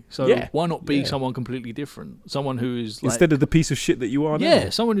anyway. So why not be someone completely different? Someone who is like, instead of the piece of shit that you are now. Yeah,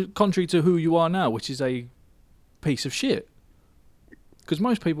 someone who's contrary to who you are now, which is a piece of shit. Because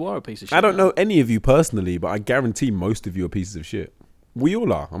most people are a piece of shit. I don't know any of you personally, but I guarantee most of you are pieces of shit. We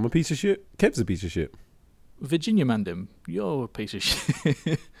all are. I'm a piece of shit. Kev's a piece of shit. Virginia Mandem, you're a piece of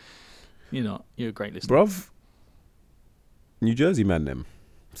shit. You're not. You're a great listener. Bruv. New Jersey man them.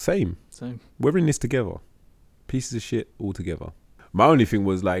 Same. We're in this together. Pieces of shit all together. My only thing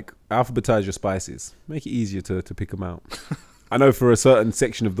was like, alphabetize your spices. Make it easier to pick them out. I know for a certain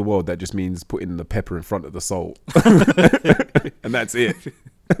section of the world that just means putting the pepper in front of the salt. And that's it.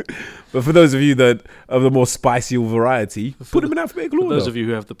 But for those of you that are the more spicier variety, put them in alphabetical order. For those of you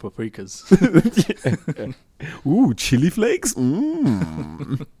who have the paprikas. Ooh, chili flakes?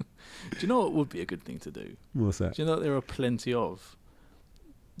 Do you know what would be a good thing to do? What's that? Do you know that there are plenty of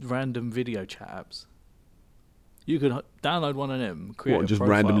random video chat apps? You could download one of them, create What, a just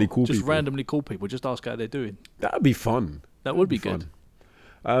profile, randomly call just people? randomly call people, just ask how they're doing. That'd be fun. That would be good.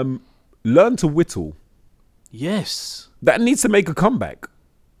 Learn to whittle. Yes, That needs to make a comeback.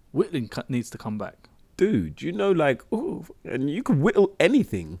 whittling needs to come back. Dude, you know, like, ooh, and you can whittle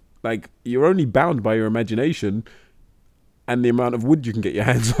anything. Like, you're only bound by your imagination and the amount of wood you can get your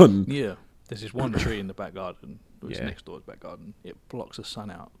hands on. Yeah, there's this one tree in the back garden. It's Yeah. next door's back garden. It blocks the sun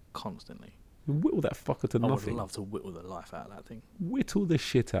out constantly. Whittle that fucker to I nothing. would love to whittle the life out of that thing. Whittle the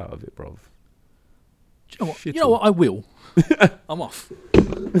shit out of it, bruv. Do you know what? Shittle. You know what? I will. I'm off.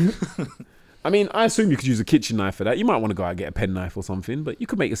 I mean, I assume you could use a kitchen knife for that. You might want to go out and get a pen knife or something, but you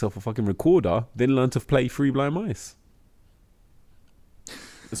could make yourself a fucking recorder, then learn to play Three Blind Mice.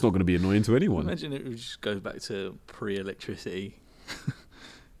 It's not going to be annoying to anyone. Imagine it just goes back to pre-electricity,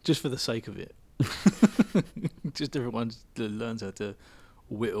 just for the sake of it. Just everyone learns how to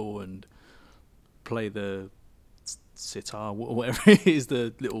whittle and play the sitar, whatever it is,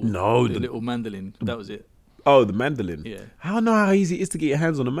 the little mandolin. That was it. Oh, the mandolin. Yeah, I don't know how easy it is to get your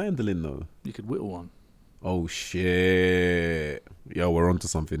hands on a mandolin, though. you could whittle one. Oh, shit. Yo, we're onto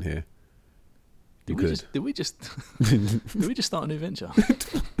something here. You could. Did we just start a new venture?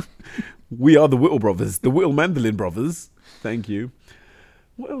 We are the Whittle brothers, the Whittle Mandolin brothers. Thank you.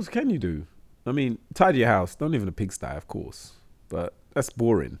 What else can you do? I mean, tidy your house. Don't live in a pigsty, of course. But that's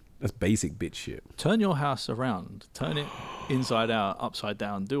boring. That's basic bitch shit. Turn your house around. Turn it inside out, upside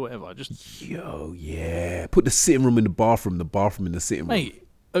down. Do whatever. Just Yo, yeah. Put the sitting room in the bathroom in the sitting room. mate.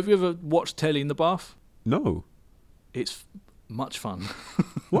 Have you ever watched telly in the bath? No. It's much fun.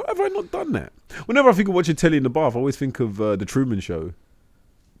 Why have I not done that? Whenever I think of watching telly in the bath, I always think of The Truman Show.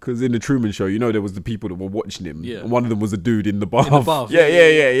 Because in The Truman Show, you know, there was the people that were watching him. Yeah. And one of them was a dude in the bath. In the bath,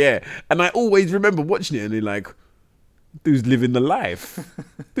 Yeah. And I always remember watching it and they're like, dude's living the life.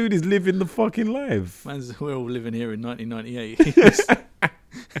 Dude is living the fucking life. We're all living here in 1998.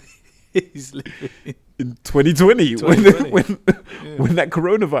 He's living. In 2020, 2020. when that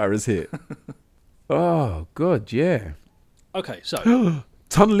coronavirus hit. Oh, God, yeah. Okay, so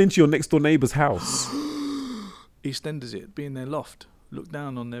Tunnel into your next door neighbour's house. EastEnders it. Be in their loft. Look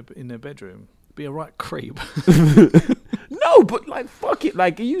down on in their bedroom. Be a right creep. No, but like, fuck it.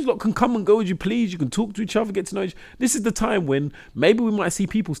 Like, you lot can come and go as you please. You can talk to each other, get to know each other. This is the time when maybe we might see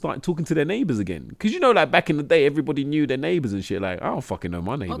people start talking to their neighbours again. Because, you know, like, back in the day, everybody knew their neighbours and shit. Like, I don't fucking know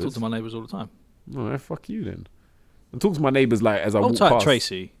my I neighbours. talk to my neighbours all the time. All right, fuck you then. And talk to my neighbours, like, as I Old walk type past.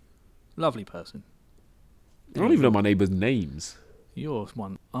 Tracy. Lovely person. I don't even know my neighbours' names. You're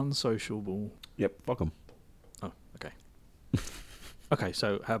one unsociable. Yep, fuck them. Oh, okay. Okay,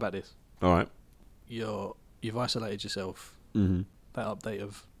 so how about this? All right. You've isolated yourself. Mm-hmm. That update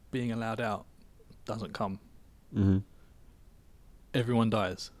of being allowed out doesn't come. Mm-hmm. Everyone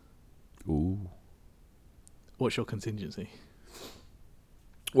dies. Ooh. What's your contingency?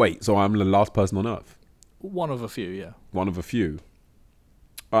 Wait, so I'm the last person on Earth? One of a few, yeah. One of a few.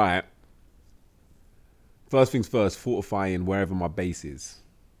 All right. First things first, fortifying wherever my base is.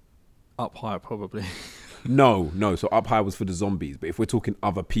 Up higher, probably. No. So up high was for the zombies. But if we're talking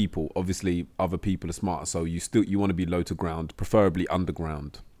other people, obviously other people are smarter. So you want to be low to ground, preferably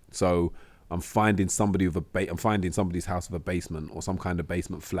underground. So I'm finding somebody with I'm finding somebody's house with a basement or some kind of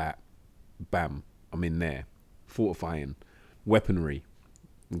basement flat. Bam, I'm in there. Fortifying, weaponry.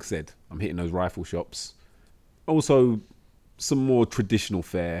 Like I said, I'm hitting those rifle shops. Also, some more traditional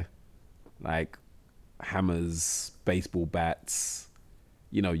fare, like hammers, baseball bats.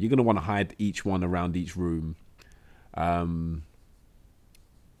 You know, you're going to want to hide each one around each room.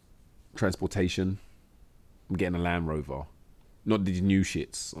 Transportation. I'm getting a Land Rover. Not the new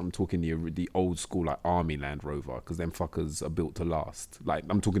shits. I'm talking the old school, like, army Land Rover, because them fuckers are built to last. Like,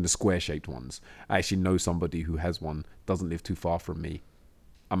 I'm talking the square-shaped ones. I actually know somebody who has one, doesn't live too far from me.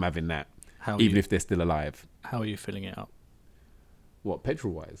 I'm having that, even if they're still alive. How are you filling it up? What,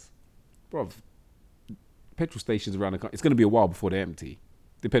 petrol-wise? Bruv, petrol stations around the country, it's going to be a while before they're empty.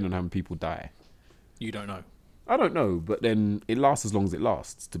 Depending on how many people die. You don't know. I don't know, but then it lasts as long as it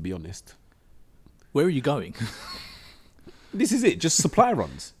lasts, to be honest. Where are you going? This is it, just supply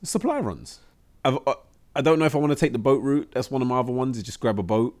runs. Supply runs. I don't know if I want to take the boat route. That's one of my other ones, is just grab a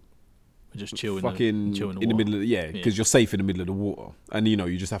boat. Just chill fucking chill in the middle of because you're safe in the middle of the water. And, you know,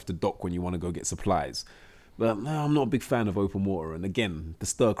 you just have to dock when you want to go get supplies. But no, I'm not a big fan of open water. And again, the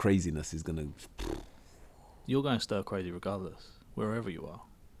stir craziness is going to... You're going stir crazy regardless, wherever you are.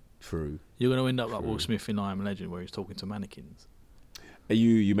 True. You're going to end up like Will Smith in I Am Legend, where he's talking to mannequins. Are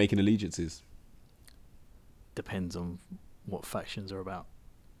you making allegiances? Depends on what factions are about.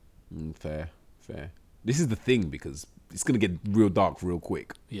 Fair. This is the thing, because it's going to get real dark real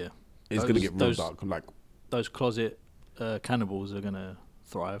quick. Yeah. It's going to get real dark. Like, those closet cannibals are gonna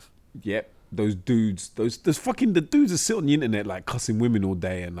thrive. Yep. Those dudes, those fucking the dudes that sit on the internet like cussing women all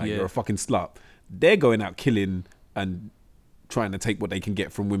day and like Yeah. you're a fucking slut. They're going out killing and trying to take what they can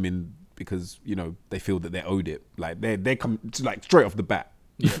get from women because you know they feel that they're owed it. Like they come like straight off the bat.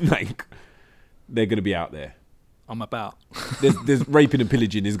 Yeah. Like they're gonna be out there. I'm about. There's raping and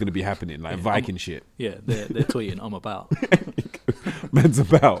pillaging is gonna be happening like Yeah, Viking shit. Yeah, they're tweeting. I'm about. Man's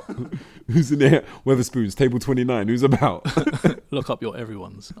about. Who's in there? Weatherspoons, table 29. Who's about? Look up your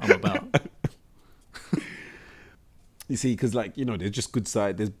everyone's. I'm about. You see, because like you know, there's just good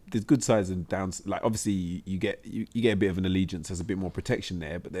side. There's good sides and downs. Like obviously, you get a bit of an allegiance. There's a bit more protection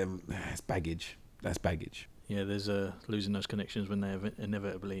there, but then it's baggage. That's baggage. Yeah, there's losing those connections when they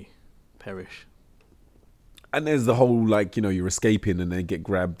inevitably perish. And there's the whole like you know you're escaping and they get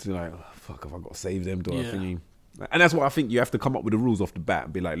grabbed. You're like, oh, fuck, have I got to save them? Do I Yeah. thingy? And that's why I think you have to come up with the rules off the bat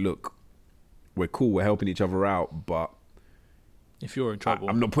and be like, look, we're cool, we're helping each other out, but If you're in trouble,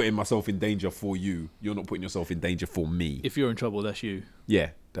 I'm not putting myself in danger for you. You're not putting yourself in danger for me. if you're in trouble, that's you.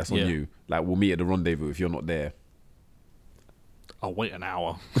 Yeah, that's on Yeah. you. Like we'll meet at the rendezvous if you're not there. I'll wait an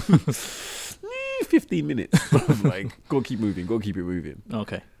hour. 15 minutes. Like, gotta keep moving, gotta keep it moving.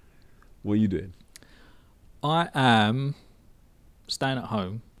 Okay. What are you doing? I am staying at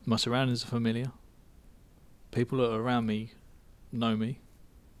home. My surroundings are familiar. People that are around me know me.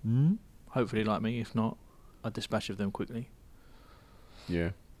 Mm? Hopefully like me. If not, I dispatch of them quickly.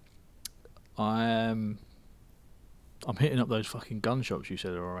 Yeah. I'm hitting up those fucking gun shops you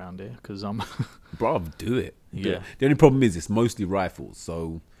said are around here because I'm. Bruv, do it. Do Yeah. it. The only problem is it's mostly rifles,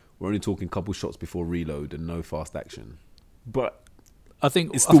 so we're only talking couple shots before reload and no fast action. But I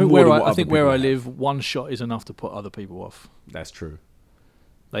think It's still more than what I other think where people I have. live, one shot is enough to put other people off. that's true.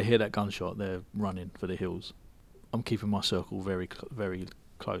 They hear that gunshot, they're running for the hills. I'm keeping my circle very very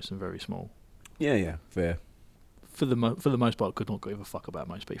close and very small. Yeah, fair. For the most part, could not give a fuck about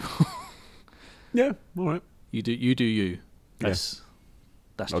most people. Yeah, all right. You do you. That's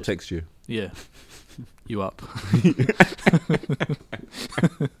I'll just, text you. yeah. You up?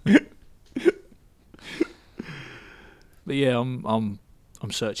 But yeah, I'm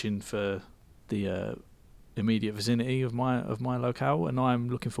searching for the immediate vicinity of my locale, and I'm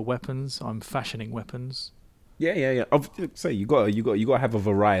looking for weapons. I'm fashioning weapons. Yeah. Say you got to have a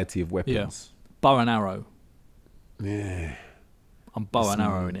variety of weapons. Bow and arrow. Yeah. I'm bow and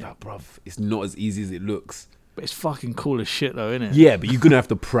arrow in it. Bruv, it's not as easy as it looks. But it's fucking cool as shit though, isn't it? Yeah, but you're gonna have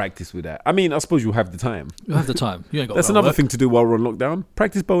to practice with that. I mean, I suppose you'll have the time. You have the time. You ain't got That's to another thing to do while we're on lockdown.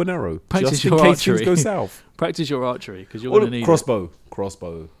 Practice bow and arrow. Practice just in your case things archery. go south. Practice your archery because you're Or going to need crossbow.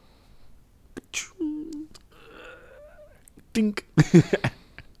 Dink.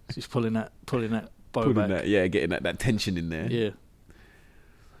 Just pulling that bow Putting back. that, yeah, getting that tension in there. Yeah.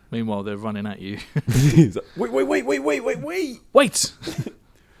 Meanwhile, they're running at you. He's like, wait. Wait.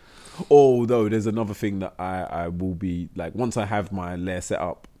 Although there's another thing that I will be like once I have my lair set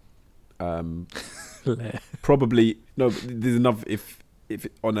up. Probably no. There's another if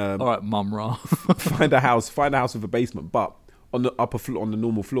on a All right, Mum Ra. find a house with a basement, but on the upper floor, on the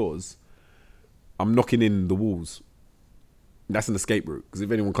normal floors, I'm knocking in the walls. That's an escape route because if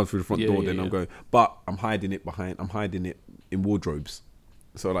anyone comes through the front door, then I'm going. But I'm hiding it in wardrobes.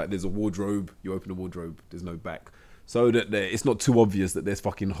 So like, there's a wardrobe. You open the wardrobe. There's no back, so that it's not too obvious that there's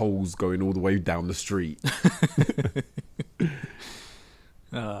fucking holes going all the way down the street.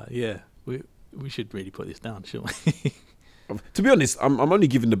 Yeah. We should really put this down, shouldn't we? To be honest, I'm only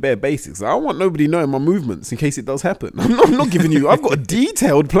giving the bare basics. I don't want nobody knowing my movements in case it does happen. I'm not giving you. I've got a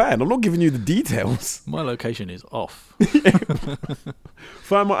detailed plan. I'm not giving you the details. My location is off.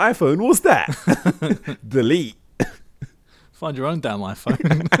 Find my iPhone. What's that? Delete. Find your own damn iPhone.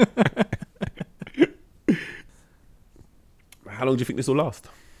 How long do you think this will last?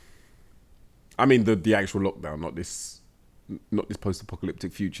 I mean, the actual lockdown, not this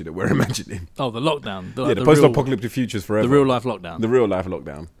post-apocalyptic future that we're imagining. Oh, the lockdown. The post-apocalyptic future's forever. The real life lockdown. The real life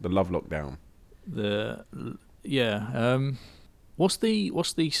lockdown. The love lockdown. What's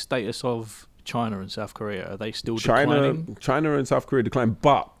the status of China and South Korea? Are they still declining? China and South Korea declined,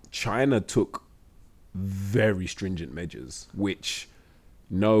 but China took very stringent measures, which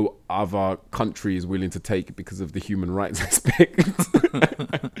no other country is willing to take because of the human rights aspect.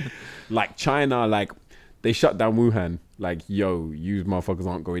 Like China, like they shut down Wuhan. Like, yo, you motherfuckers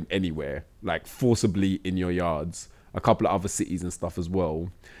aren't going anywhere. Like forcibly in your yards. A couple of other cities and stuff as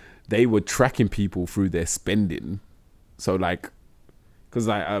well. They were tracking people through their spending. So like, because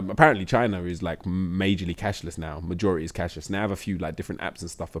apparently China is like majorly cashless now. Majority is cashless. And they have a few like different apps and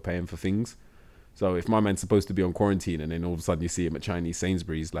stuff for paying for things. So if my man's supposed to be on quarantine and then all of a sudden you see him at Chinese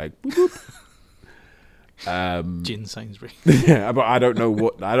Sainsbury's, like, boop, boop. Gin Sainsbury. Yeah, but I don't know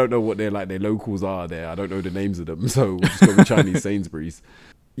what their like their locals are there. I don't know the names of them, so we'll just go with Chinese Sainsbury's.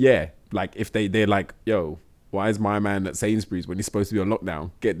 Yeah, like if they're like, yo, why is my man at Sainsbury's when he's supposed to be on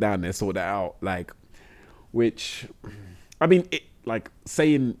lockdown? Get down there, sort that out. Like, which, I mean,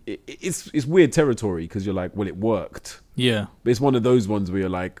 it's weird territory because you're like, well, it worked. Yeah, But it's one of those ones where you're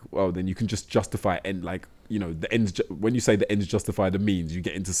like, well, then you can just justify and like, you know, the ends. When you say the ends justify the means, you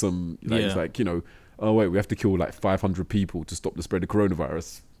get into some like, it's like, you know, oh wait, we have to kill like 500 people to stop the spread of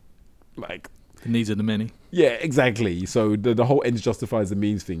coronavirus. Like, the needs of the many. yeah, exactly. So the whole ends justifies the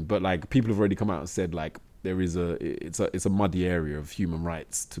means thing. But like, people have already come out and said like it's a muddy area of human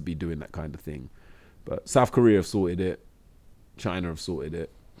rights to be doing that kind of thing. But South Korea have sorted it. China have sorted it.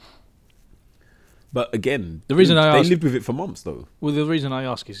 But again, The reason I they ask- lived with it for months though. Well, the reason I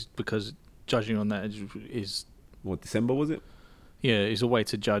ask is because judging on that is What, December was it? is a way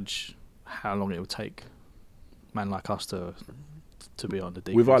to judge how long it would take man like us to be on the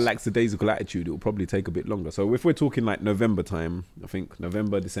decrease. With our lackadaisical attitude, it will probably take a bit longer. So if we're talking like November time, I think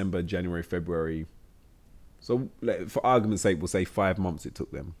November, December, January, February. So like, for argument's sake, we'll say 5 months it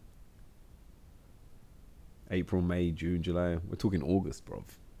took them. April, May, June, July. We're talking August, bruv.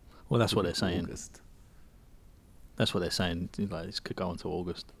 Well, that's what they're saying. August. That's what they're saying. Like, this could go on to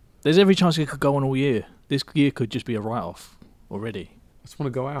August. There's every chance it could go on all year. This year could just be a write-off already. I just want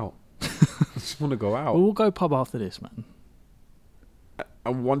to go out. I just want to go out. Well, we'll go pub after this, man. I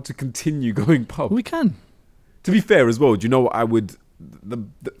want to continue going pub. We can. To be fair as well, do you know what I would...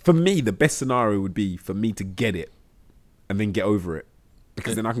 for me, the best scenario would be for me to get it and then get over it.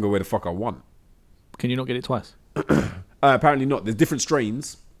 Because then I can go where the fuck I want. Can you not get it twice? Apparently not. There's different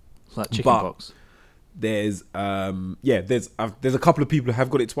strains. It's like chickenpox. There's there's a couple of people who have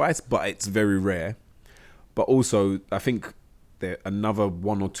got it twice, but it's very rare. But also, I think there another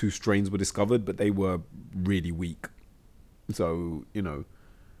 1 or 2 strains were discovered, but they were really weak. So, you know,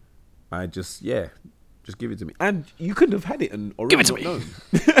 I just give it to me. And you couldn't have had it and already Give it to me. known.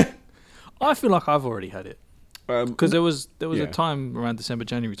 I feel like I've already had it. Because there was yeah. a time around December,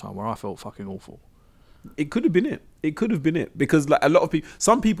 January time where I felt fucking awful. It could have been it. It could have been it because like a lot of people,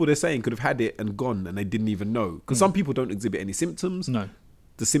 some people they're saying could have had it and gone and they didn't even know. Because some people don't exhibit any symptoms. No.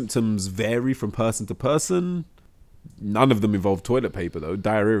 The symptoms vary from person to person. None of them involve toilet paper though.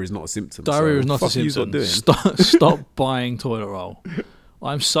 Diarrhea is not a symptom. Diarrhea so is not a fuck are you symptom. doing? Stop buying toilet roll.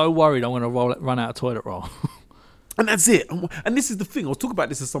 I'm so worried I'm going to run out of toilet roll. And that's it. And this is the thing. I was talking about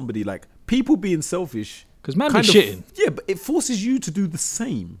this as somebody like people being selfish. Because man be kind of- shitting. Yeah, but it forces you to do the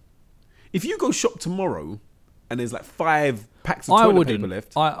same. If you go shop tomorrow and there's like 5 packs of I toilet wouldn't. paper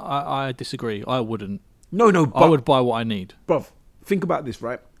left. I disagree. I wouldn't. No, but I would buy what I need. bruv, think about this,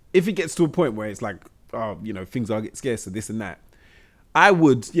 right? If it gets to a point where it's like, oh, you know, things are getting scarcer, this and that, I'd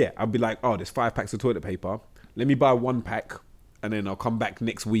be like, oh, there's 5 packs of toilet paper. Let me buy 1 pack, and then I'll come back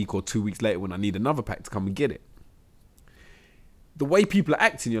next week or 2 weeks later when I need another pack to come and get it. The way people are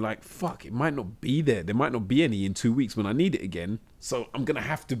acting, you're like, fuck, it might not be there. There might not be any in 2 weeks when I need it again. So I'm going to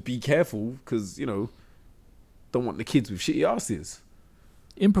have to be careful because, you know, don't want the kids with shitty asses.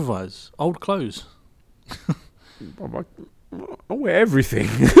 Improvise. Old clothes. I wear everything.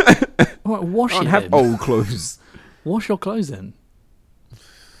 All right, wash I don't it have then. old clothes. Wash your clothes then.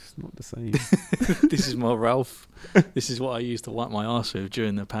 It's not the same. This is my Ralph. This is what I used to wipe my arse with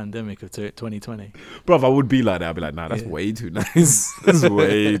during the pandemic of 2020. Bruv, I would be like that. I'd be like, nah, that's Yeah. way too nice. That's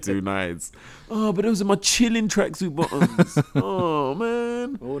way too nice. Oh, but those are my chilling tracksuit bottoms. Oh,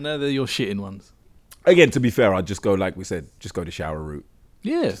 man. Well, now they're your shitting ones. Again, to be fair, I'd just go, like we said, just go the shower route.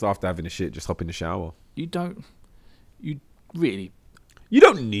 Yeah. Just after having a shit, just hop in the shower. You really. You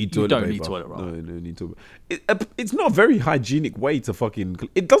don't need toilet don't paper. need toilet roll. No, need toilet. It's not a very hygienic way to fucking...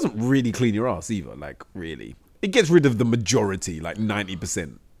 It doesn't really clean your ass either, like, really. It gets rid of the majority, like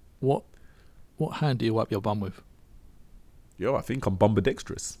 90%. What hand do you wipe your bum with? Yo, I think I'm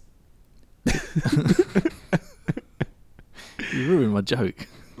bumbidextrous. You ruined my joke.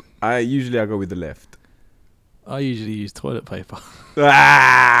 I go with the left. I usually use toilet paper.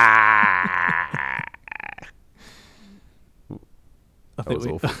 I That think was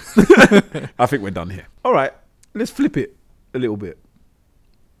we, awful. I think we're done here. All right, let's flip it a little bit.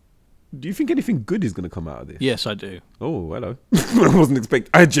 Do you think anything good is going to come out of this? Yes, I do. Oh, hello.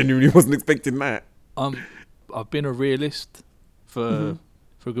 I genuinely wasn't expecting that. I've been a realist for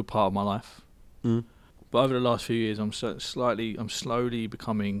a good part of my life, but over the last few years, I'm slowly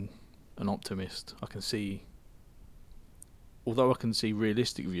becoming an optimist. I can see, although I can see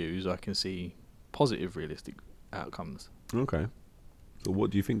realistic views, I can see positive realistic outcomes. Okay. So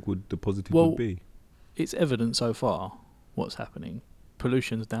what do you think the positive Well, would be? It's evident so far what's happening.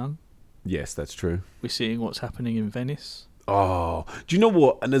 Pollution's down. Yes, that's true. We're seeing what's happening in Venice. Oh, do you know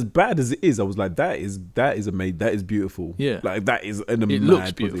what? And as bad as it is, I was like, that is amazing. That is beautiful. Yeah. Like that is an It mad looks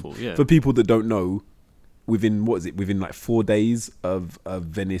positive. beautiful, yeah. For people that don't know, within like 4 days of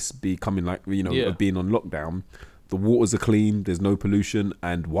Venice becoming like, Yeah. of being on lockdown, the waters are clean, there's no pollution,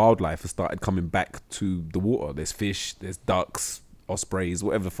 and wildlife has started coming back to the water. There's fish, there's ducks, ospreys,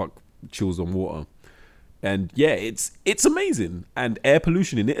 whatever the fuck chills on water. And yeah, it's amazing. And air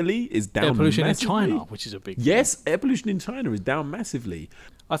pollution in Italy is down. Air pollution massively. in China, which is a big Yes, air pollution in China is down massively.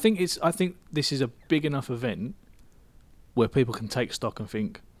 I think this is a big enough event where people can take stock and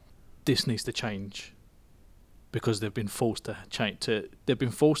think this needs to change because they've been forced to change. They've been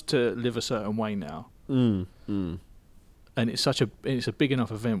forced to live a certain way now, and it's a big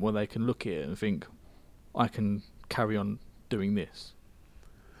enough event where they can look at it and think, I can carry on doing this.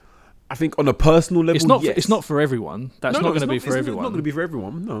 I think on a personal level, It's not for everyone. That's not going to be for everyone. It's not going to be for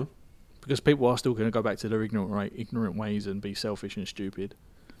everyone. No, because people are still going to go back to their ignorant ways and be selfish and stupid.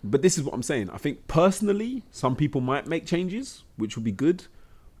 but this is what I'm saying. I think personally, some people might make changes, which would be good.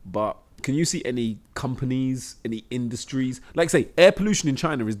 But can you see any companies, any industries? Like say, air pollution in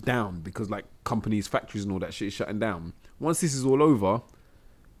China is down because like companies, factories and all that shit is shutting down. Once this is all over,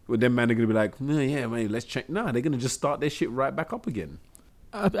 well, then man are going to be like, yeah, man, let's check. Nah, they're going to just start their shit right back up again.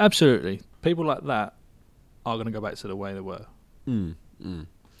 Absolutely. People like that are going to go back to the way they were.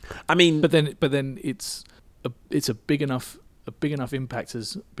 I mean, But then it's a big enough impact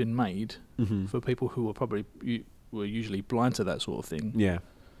has been made for people who were usually blind to that sort of thing, yeah.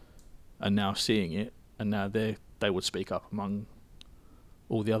 and now seeing it, and now they would speak up among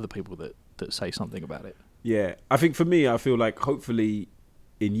all the other people that say something about it. Yeah, I think for me, I feel like hopefully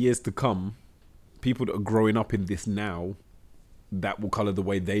in years to come, people that are growing up in this now, that will colour the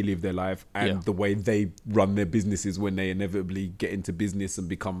way they live their life and the way they run their businesses when they inevitably get into business and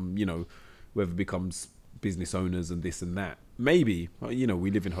become, whoever becomes business owners and this and that. Maybe, we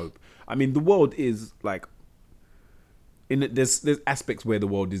live in hope. I mean, the world is like, there's aspects where the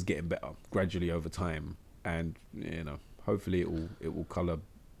world is getting better gradually over time, and hopefully it will colour.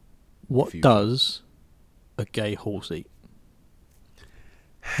 What does a gay horse eat?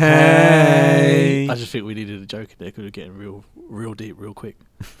 Hey, I just think we needed a joke in there because we're getting real deep real quick.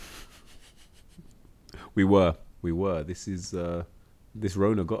 we were. This is this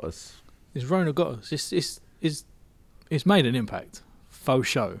Rona got us. This Rona got us. It's made an impact. Faux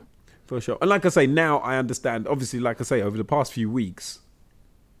show. For sure. And like I say, now I understand. Obviously, like I say, over the past few weeks,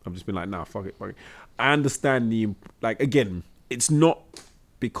 I've just been like, nah, fuck it. I understand again, it's not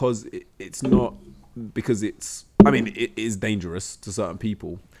because I mean, it is dangerous to certain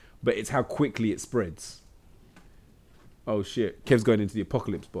people, but it's how quickly it spreads. Oh shit. Kev's going into the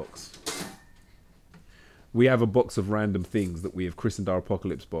apocalypse box. We have a box of random things that we have christened our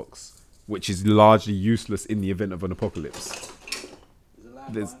apocalypse box, which is largely useless in the event of an apocalypse.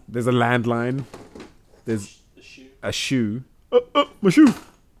 There's a landline. There's a shoe. My shoe.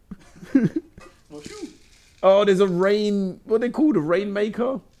 Oh, there's a what are they called? A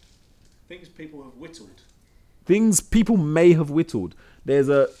rainmaker? Things people have whittled. Things people may have whittled. Is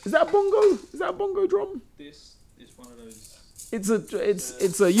that a bongo? Is that a bongo drum? This is one of those.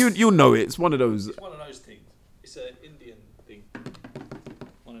 It's a you'll know it. It's one of those. It's one of those things. It's an Indian thing.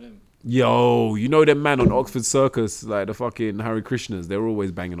 One of them. Yo, you know them man on Oxford Circus, like the fucking Hare Krishnas, they're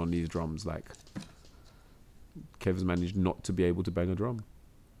always banging on these drums. Like, Kev's managed not to be able to bang a drum.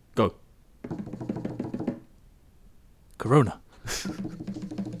 Go. Corona.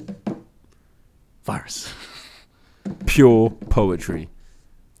 Virus. Pure poetry.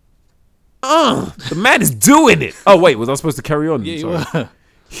 The man is doing it. Oh wait, was I supposed to carry on? Yeah, you Sorry. were.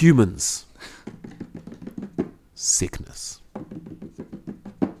 Humans. Sickness.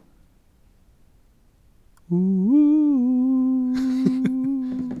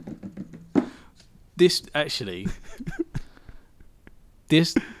 This actually,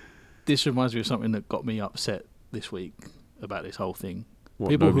 this reminds me of something that got me upset this week about this whole thing.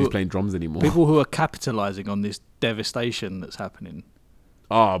 What, nobody's playing drums anymore. People who are capitalising on this devastation that's happening.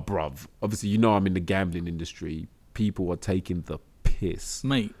 Ah, bruv. Obviously, I'm in the gambling industry. People are taking the piss.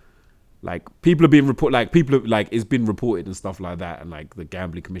 Mate. Like, people are being it's been reported and stuff like that, and like the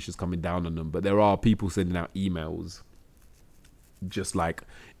gambling commission's coming down on them. But there are people sending out emails just like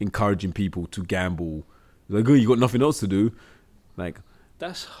encouraging people to gamble. Like, oh, you got nothing else to do. Like,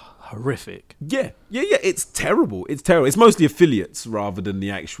 that's horrific. Yeah. It's terrible. It's mostly affiliates rather than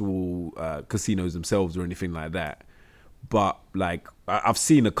the actual casinos themselves or anything like that. But like, I've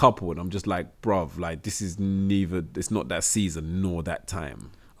seen a couple, and I'm just like, bruv, like this is neither. It's not that season nor that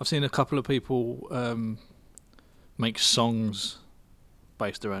time. I've seen a couple of people make songs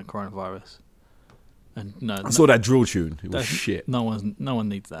based around coronavirus. And no, I saw that drill tune. It was that's- shit. no one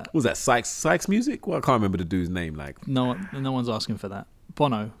needs that. What was that Sykes music? Well, I can't remember the dude's name. Like, No one's asking for that.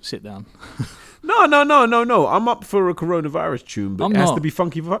 Bono, sit down. no. I'm up for a coronavirus tune, but I'm it has not. to be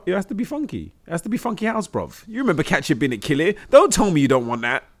funky. It has to be funky. It has to be funky house, bruv. You remember Catch It, Bin It, Kill It? Don't tell me you don't want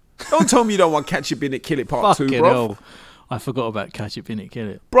that. Don't tell me you don't want Catch It, Bin It, Kill It Part 2, Fucking bruv. hell. I forgot about Catch It, Bin It, Kill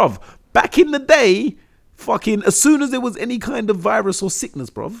It. Bruv, back in the day, fucking as soon as there was any kind of virus or sickness,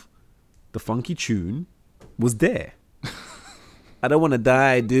 bruv, the funky tune was there. I don't want to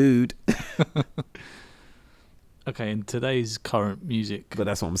die, dude. Okay, in today's current music, But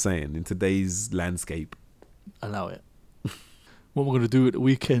that's what I'm saying. In today's landscape, allow it. What we're going to do at the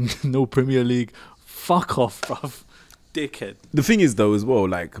weekend, no Premier League. Fuck off, bruv. Dickhead. the thing is though as well,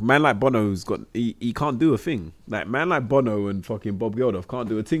 like man like Bono's got he can't do a thing. Like man like Bono and fucking Bob Geldof can't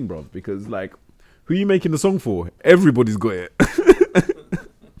do a thing, bruv, because like who are you making the song for? Everybody's got it.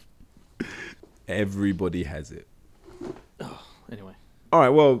 Everybody has it. Anyway. All right,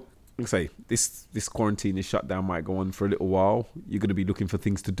 well, like I say, this quarantine, this shutdown might go on for a little while. You're going to be looking for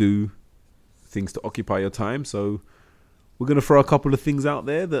things to do, things to occupy your time. So we're going to throw a couple of things out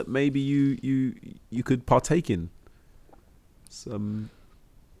there that maybe you could partake in. Something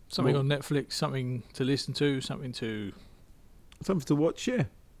On Netflix, something to listen to, something to to watch, yeah.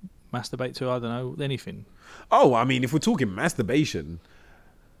 masturbate to, I don't know, anything. Oh, I mean, if we're talking masturbation,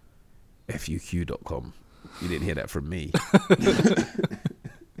 fuq.com. You didn't hear that from me.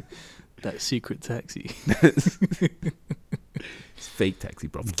 That secret taxi. It's fake taxi,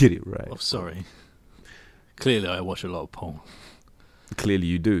 bro. Get it right. Oh, sorry. Clearly, I watch a lot of porn. Clearly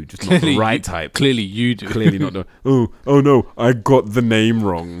you do, just not the right type. Clearly, you do. Clearly not the. Oh no, I got the name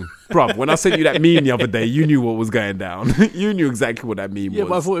wrong, bruv. When I sent you that meme the other day, you knew what was going down. You knew exactly what that meme Yeah,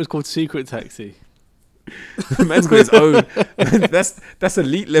 but I was. thought it was called Secret Taxi. Man's got his own. That's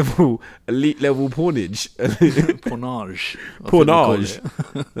elite level pornage. Pornage. I think we call Pornage.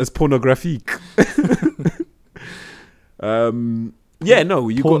 it. That's pornographique. Yeah, no.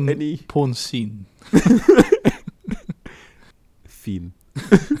 You Porn, got any porn scene. fiend?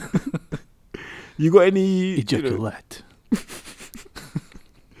 You got any? Ejaculate.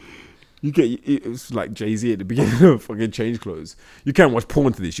 You get it's like Jay-Z at the beginning of fucking Change Clothes. You can't watch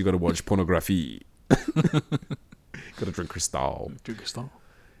porn to this. You got to watch pornography. Got to drink Cristal. Drink a star.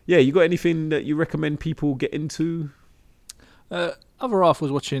 Yeah, you got anything that you recommend people get into? Other half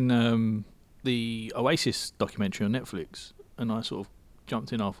was watching the Oasis documentary on Netflix, and I sort of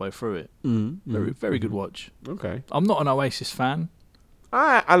jumped in halfway through it. Very good watch. Okay. I'm not an Oasis fan.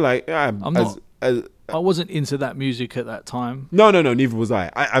 I like. I'm not. I wasn't into that music at that time. No. Neither was I.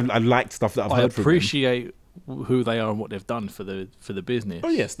 I liked stuff that I've I heard from them. appreciate who they are and what they've done for the business. Oh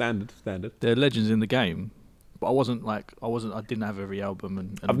yeah, standard. They're legends in the game. But I didn't have every album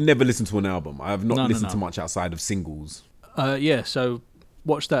and I've never listened to an album. I have not No, listened no. to much outside of singles. yeah, so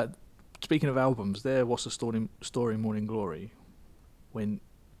watch that. Speaking of albums, What's the Story Morning Glory went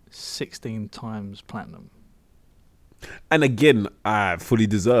 16 times platinum. And again, fully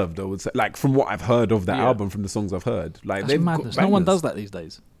deserved. I would say, like from what I've heard of that Yeah. album, from the songs I've heard, like That's they've madness. got No one bangers. does that these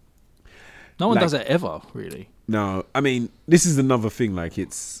days. No one Like- does it ever, really. No, I mean this is another thing. Like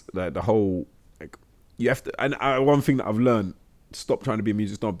it's like the whole like you have to. And one thing that I've learned: stop trying to be a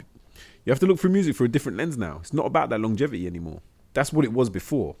music snob. You have to look through music through a different lens now. It's not about that longevity anymore. That's what it was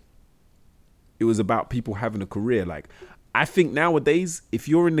before. It was about people having a career. Like I think nowadays, if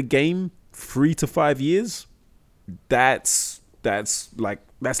you're in the game 3 to 5 years, that's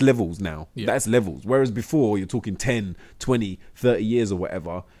levels now. Yeah. That's levels. Whereas before you're talking 10, 20, 30 years or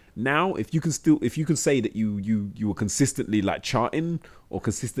whatever. Now, if you can say that you were consistently like charting or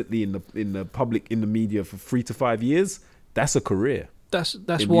consistently in the public, in the media for 3 to 5 years, that's a career. That's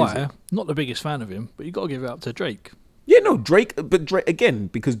In why music. not the biggest fan of him, but you got to give it up to Drake. Yeah, no, Drake, but Drake again,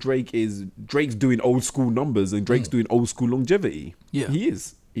 because Drake's doing old school numbers and Drake's doing old school longevity. Yeah. He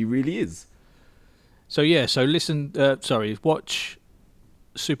is. He really is. So watch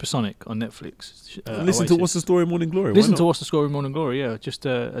Supersonic on Netflix. Listen to Oasis. What's the Story Morning Glory. Listen Why to not? What's the Story Morning Glory, yeah, just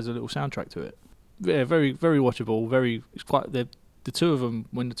as a little soundtrack to it. Yeah, very very watchable. It's quite the two of them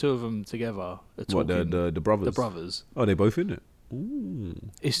when the two of them together are What, talking. the brothers? The brothers. Oh, they're both in it. Ooh.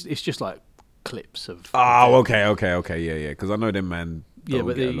 It's just like clips of. Oh, okay, yeah. Because I know them, man. Yeah, don't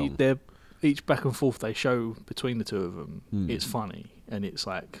but get along. they're each back and forth they show between the two of them. Hmm. It's funny and it's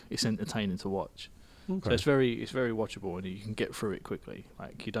entertaining to watch. Okay. So it's very watchable and you can get through it quickly.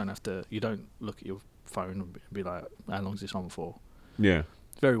 Like you don't look at your phone and be like, how long's this on for? Yeah.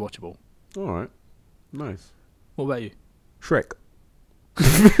 It's very watchable. All right. Nice. What about you? Shrek.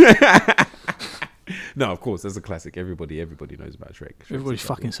 No, of course, that's a classic. Everybody knows about Shrek. Shrek's Everybody's a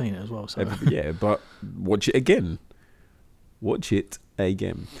fucking seen it as well. So yeah, but watch it again. Watch it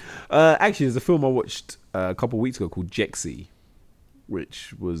again. Actually, there's a film I watched a couple of weeks ago called Jexy,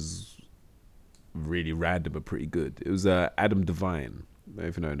 which was really random but pretty good. It was Adam Devine,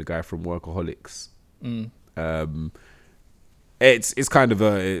 if you know, the guy from Workaholics. It's kind of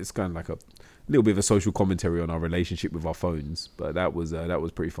like a little bit of a social commentary on our relationship with our phones, but that was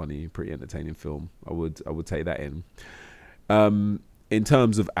pretty funny, pretty entertaining film. I would take that in. In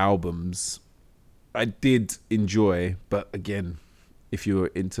terms of albums, I did enjoy, but again, if you're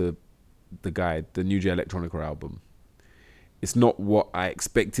into the New Jay Electronica album, it's not what I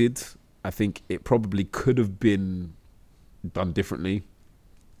expected. I think it probably could have been done differently,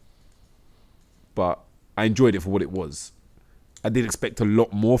 but I enjoyed it for what it was. I did expect a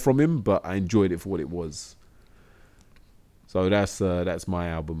lot more from him, but I enjoyed it for what it was. So that's my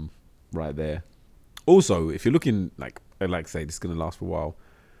album right there. Also, if you're looking, like I like to say, this is going to last for a while,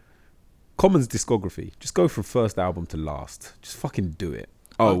 Common's discography, just go from first album to last. Just fucking do it.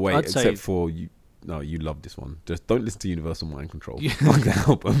 Oh, wait, except for you. No, you love this one. Just don't listen to Universal Mind Control. Fuck the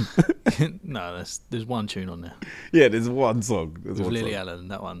album. No, there's one tune on there. Yeah, there's one song. With Lily Allen,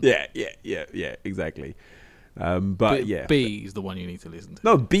 that one. Yeah, exactly. But yeah, B is the one you need to listen to.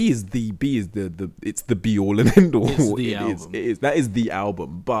 No, B is the it's the be all and end all. It's the album. That is the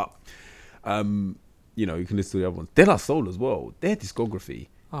album. But you know, you can listen to the other ones. De La Soul as well. Their discography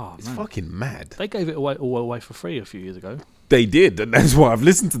is fucking mad. They gave it all away for free a few years ago. They did, and that's why I've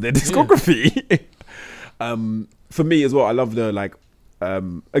listened to their discography. Yeah. For me as well, I love the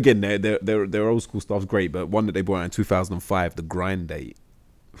again their old school stuff's great, but one that they brought out in 2005, The Grind Date.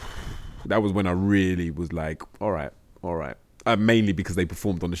 That was when I really was like, all right. Mainly because they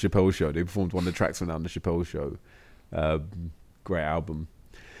performed on the Chappelle Show. They performed one of the tracks from on the Chappelle Show. Great album.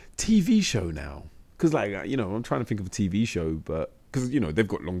 TV show now. Because, you know, I'm trying to think of a TV show, but because, you know, they've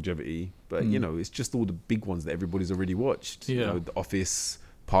got longevity. But, you know, it's just all the big ones that everybody's already watched. Yeah. You know, The Office,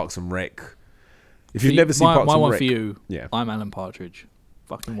 Parks and Rec. If you've never seen Parks and Rec. My one for you, I'm Alan Partridge.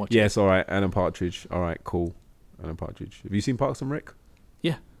 Fucking watch it. Yes, all right. Alan Partridge. All right, cool. Alan Partridge. Have you seen Parks and Rec?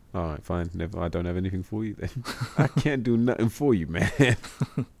 Yeah. All right, fine. I don't have anything for you then. I can't do nothing for you, man.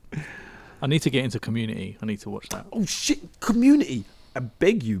 I need to get into Community. I need to watch that. Oh shit, Community! I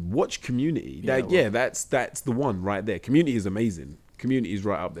beg you, watch Community. That's the one right there. Community is amazing. Community is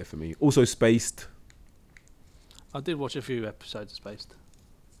right up there for me. Also, Spaced. I did watch a few episodes of Spaced.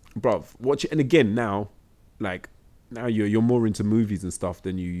 Bruv, watch it. And again, now you're more into movies and stuff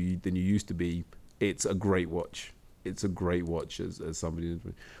than you used to be. It's a great watch. It's a great watch as somebody.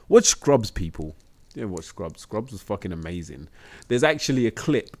 Watch Scrubs, people. Yeah, watch Scrubs. Scrubs was fucking amazing. There's actually a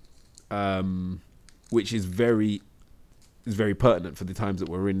clip, which is very pertinent for the times that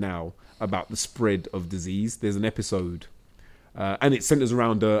we're in now, about the spread of disease. There's an episode, and it centers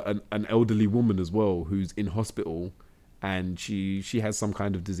around an elderly woman as well who's in hospital, and she has some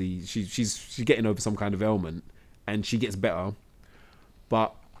kind of disease. She's getting over some kind of ailment, and she gets better,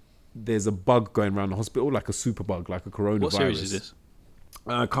 but there's a bug going around the hospital, like a super bug, like a coronavirus. What series is this?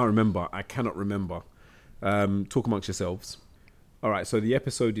 I can't remember. I cannot remember. Talk amongst yourselves. All right, so the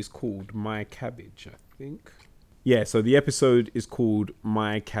episode is called My Cabbage, I think. Yeah, so the episode is called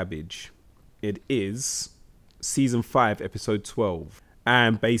My Cabbage. It is season 5, episode 12.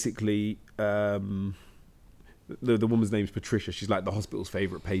 And basically, the woman's name is Patricia. She's like the hospital's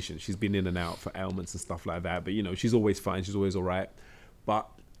favorite patient. She's been in and out for ailments and stuff like that. But, you know, she's always fine. She's always all right. But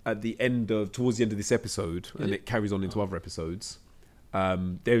towards the end of this episode, and it carries on into other episodes,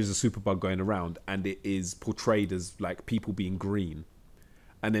 there is a superbug going around, and it is portrayed as like people being green.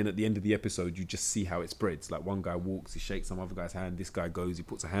 And then at the end of the episode, you just see how it spreads. Like one guy walks, he shakes some other guy's hand. This guy goes, he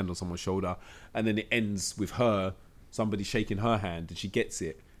puts a hand on someone's shoulder, and then it ends with somebody shaking her hand, and she gets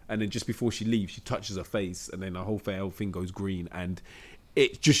it. And then just before she leaves, she touches her face, and then the whole thing goes green. And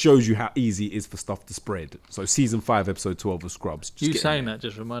it just shows you how easy it is for stuff to spread. So season 5, episode 12 of Scrubs. You saying that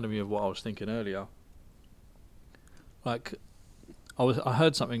just reminded me of what I was thinking earlier. Like, I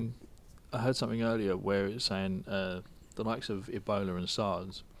heard something earlier where it was saying the likes of Ebola and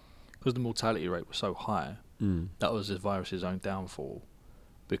SARS, because the mortality rate was so high, that was the virus's own downfall,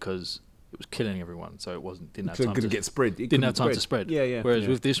 because it was killing everyone, so it didn't have time to get spread. Didn't have time to spread. Yeah. Whereas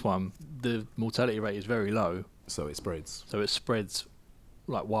with this one, the mortality rate is very low, so it spreads. So it spreads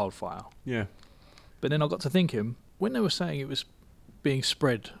like wildfire. Yeah. But then I got to thinking, when they were saying it was being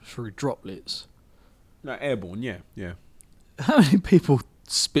spread through droplets, like airborne, yeah. How many people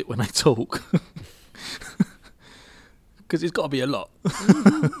spit when they talk? Because it's got to be a lot.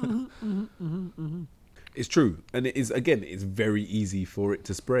 It's true, and it is, again, it's very easy for it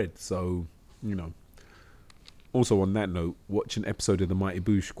to spread. So, you know, Also, on that note, watch an episode of The Mighty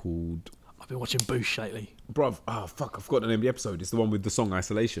Boosh called... I've been watching Boosh lately. Bruv, fuck, I forgot the name of the episode. It's the one with the song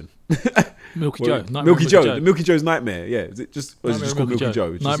Isolation. Milky Joe. Milky Joe. The Milky Joe's Nightmare. Yeah, is it just called Milky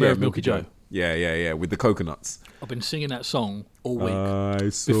Joe? It's just, Nightmare of Milky Joe. Yeah, with the coconuts. I've been singing that song all week.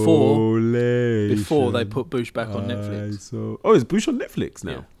 Before they put Boosh back on Netflix. Is Boosh on Netflix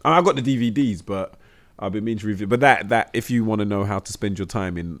now? Yeah. I've got the DVDs, but I've been meaning to review. But that if you want to know how to spend your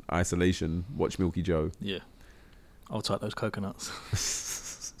time in isolation, watch Milky Joe. Yeah. I'll take those coconuts.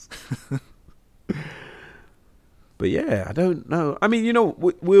 But yeah, I don't know. I mean,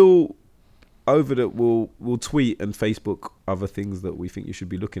 we'll tweet and Facebook other things that we think you should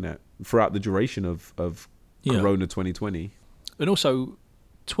be looking at throughout the duration of Corona 2020. And also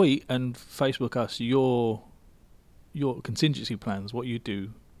tweet and Facebook us your contingency plans, what you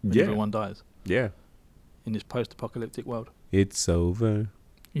do when everyone dies. Yeah. In this post-apocalyptic world. It's over.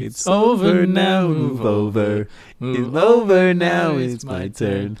 It's over now, move over. It's over now, it's my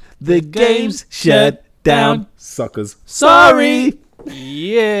turn. The game's shut down. Suckers. Sorry.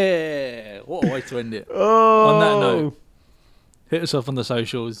 Yeah. What a way to end it. Oh. On that note, hit us off on the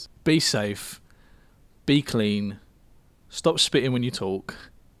socials. Be safe. Be clean. Stop spitting when you talk.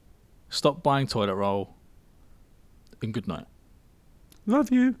 Stop buying toilet roll. And good night.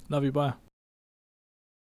 Love you. Love you. Bye.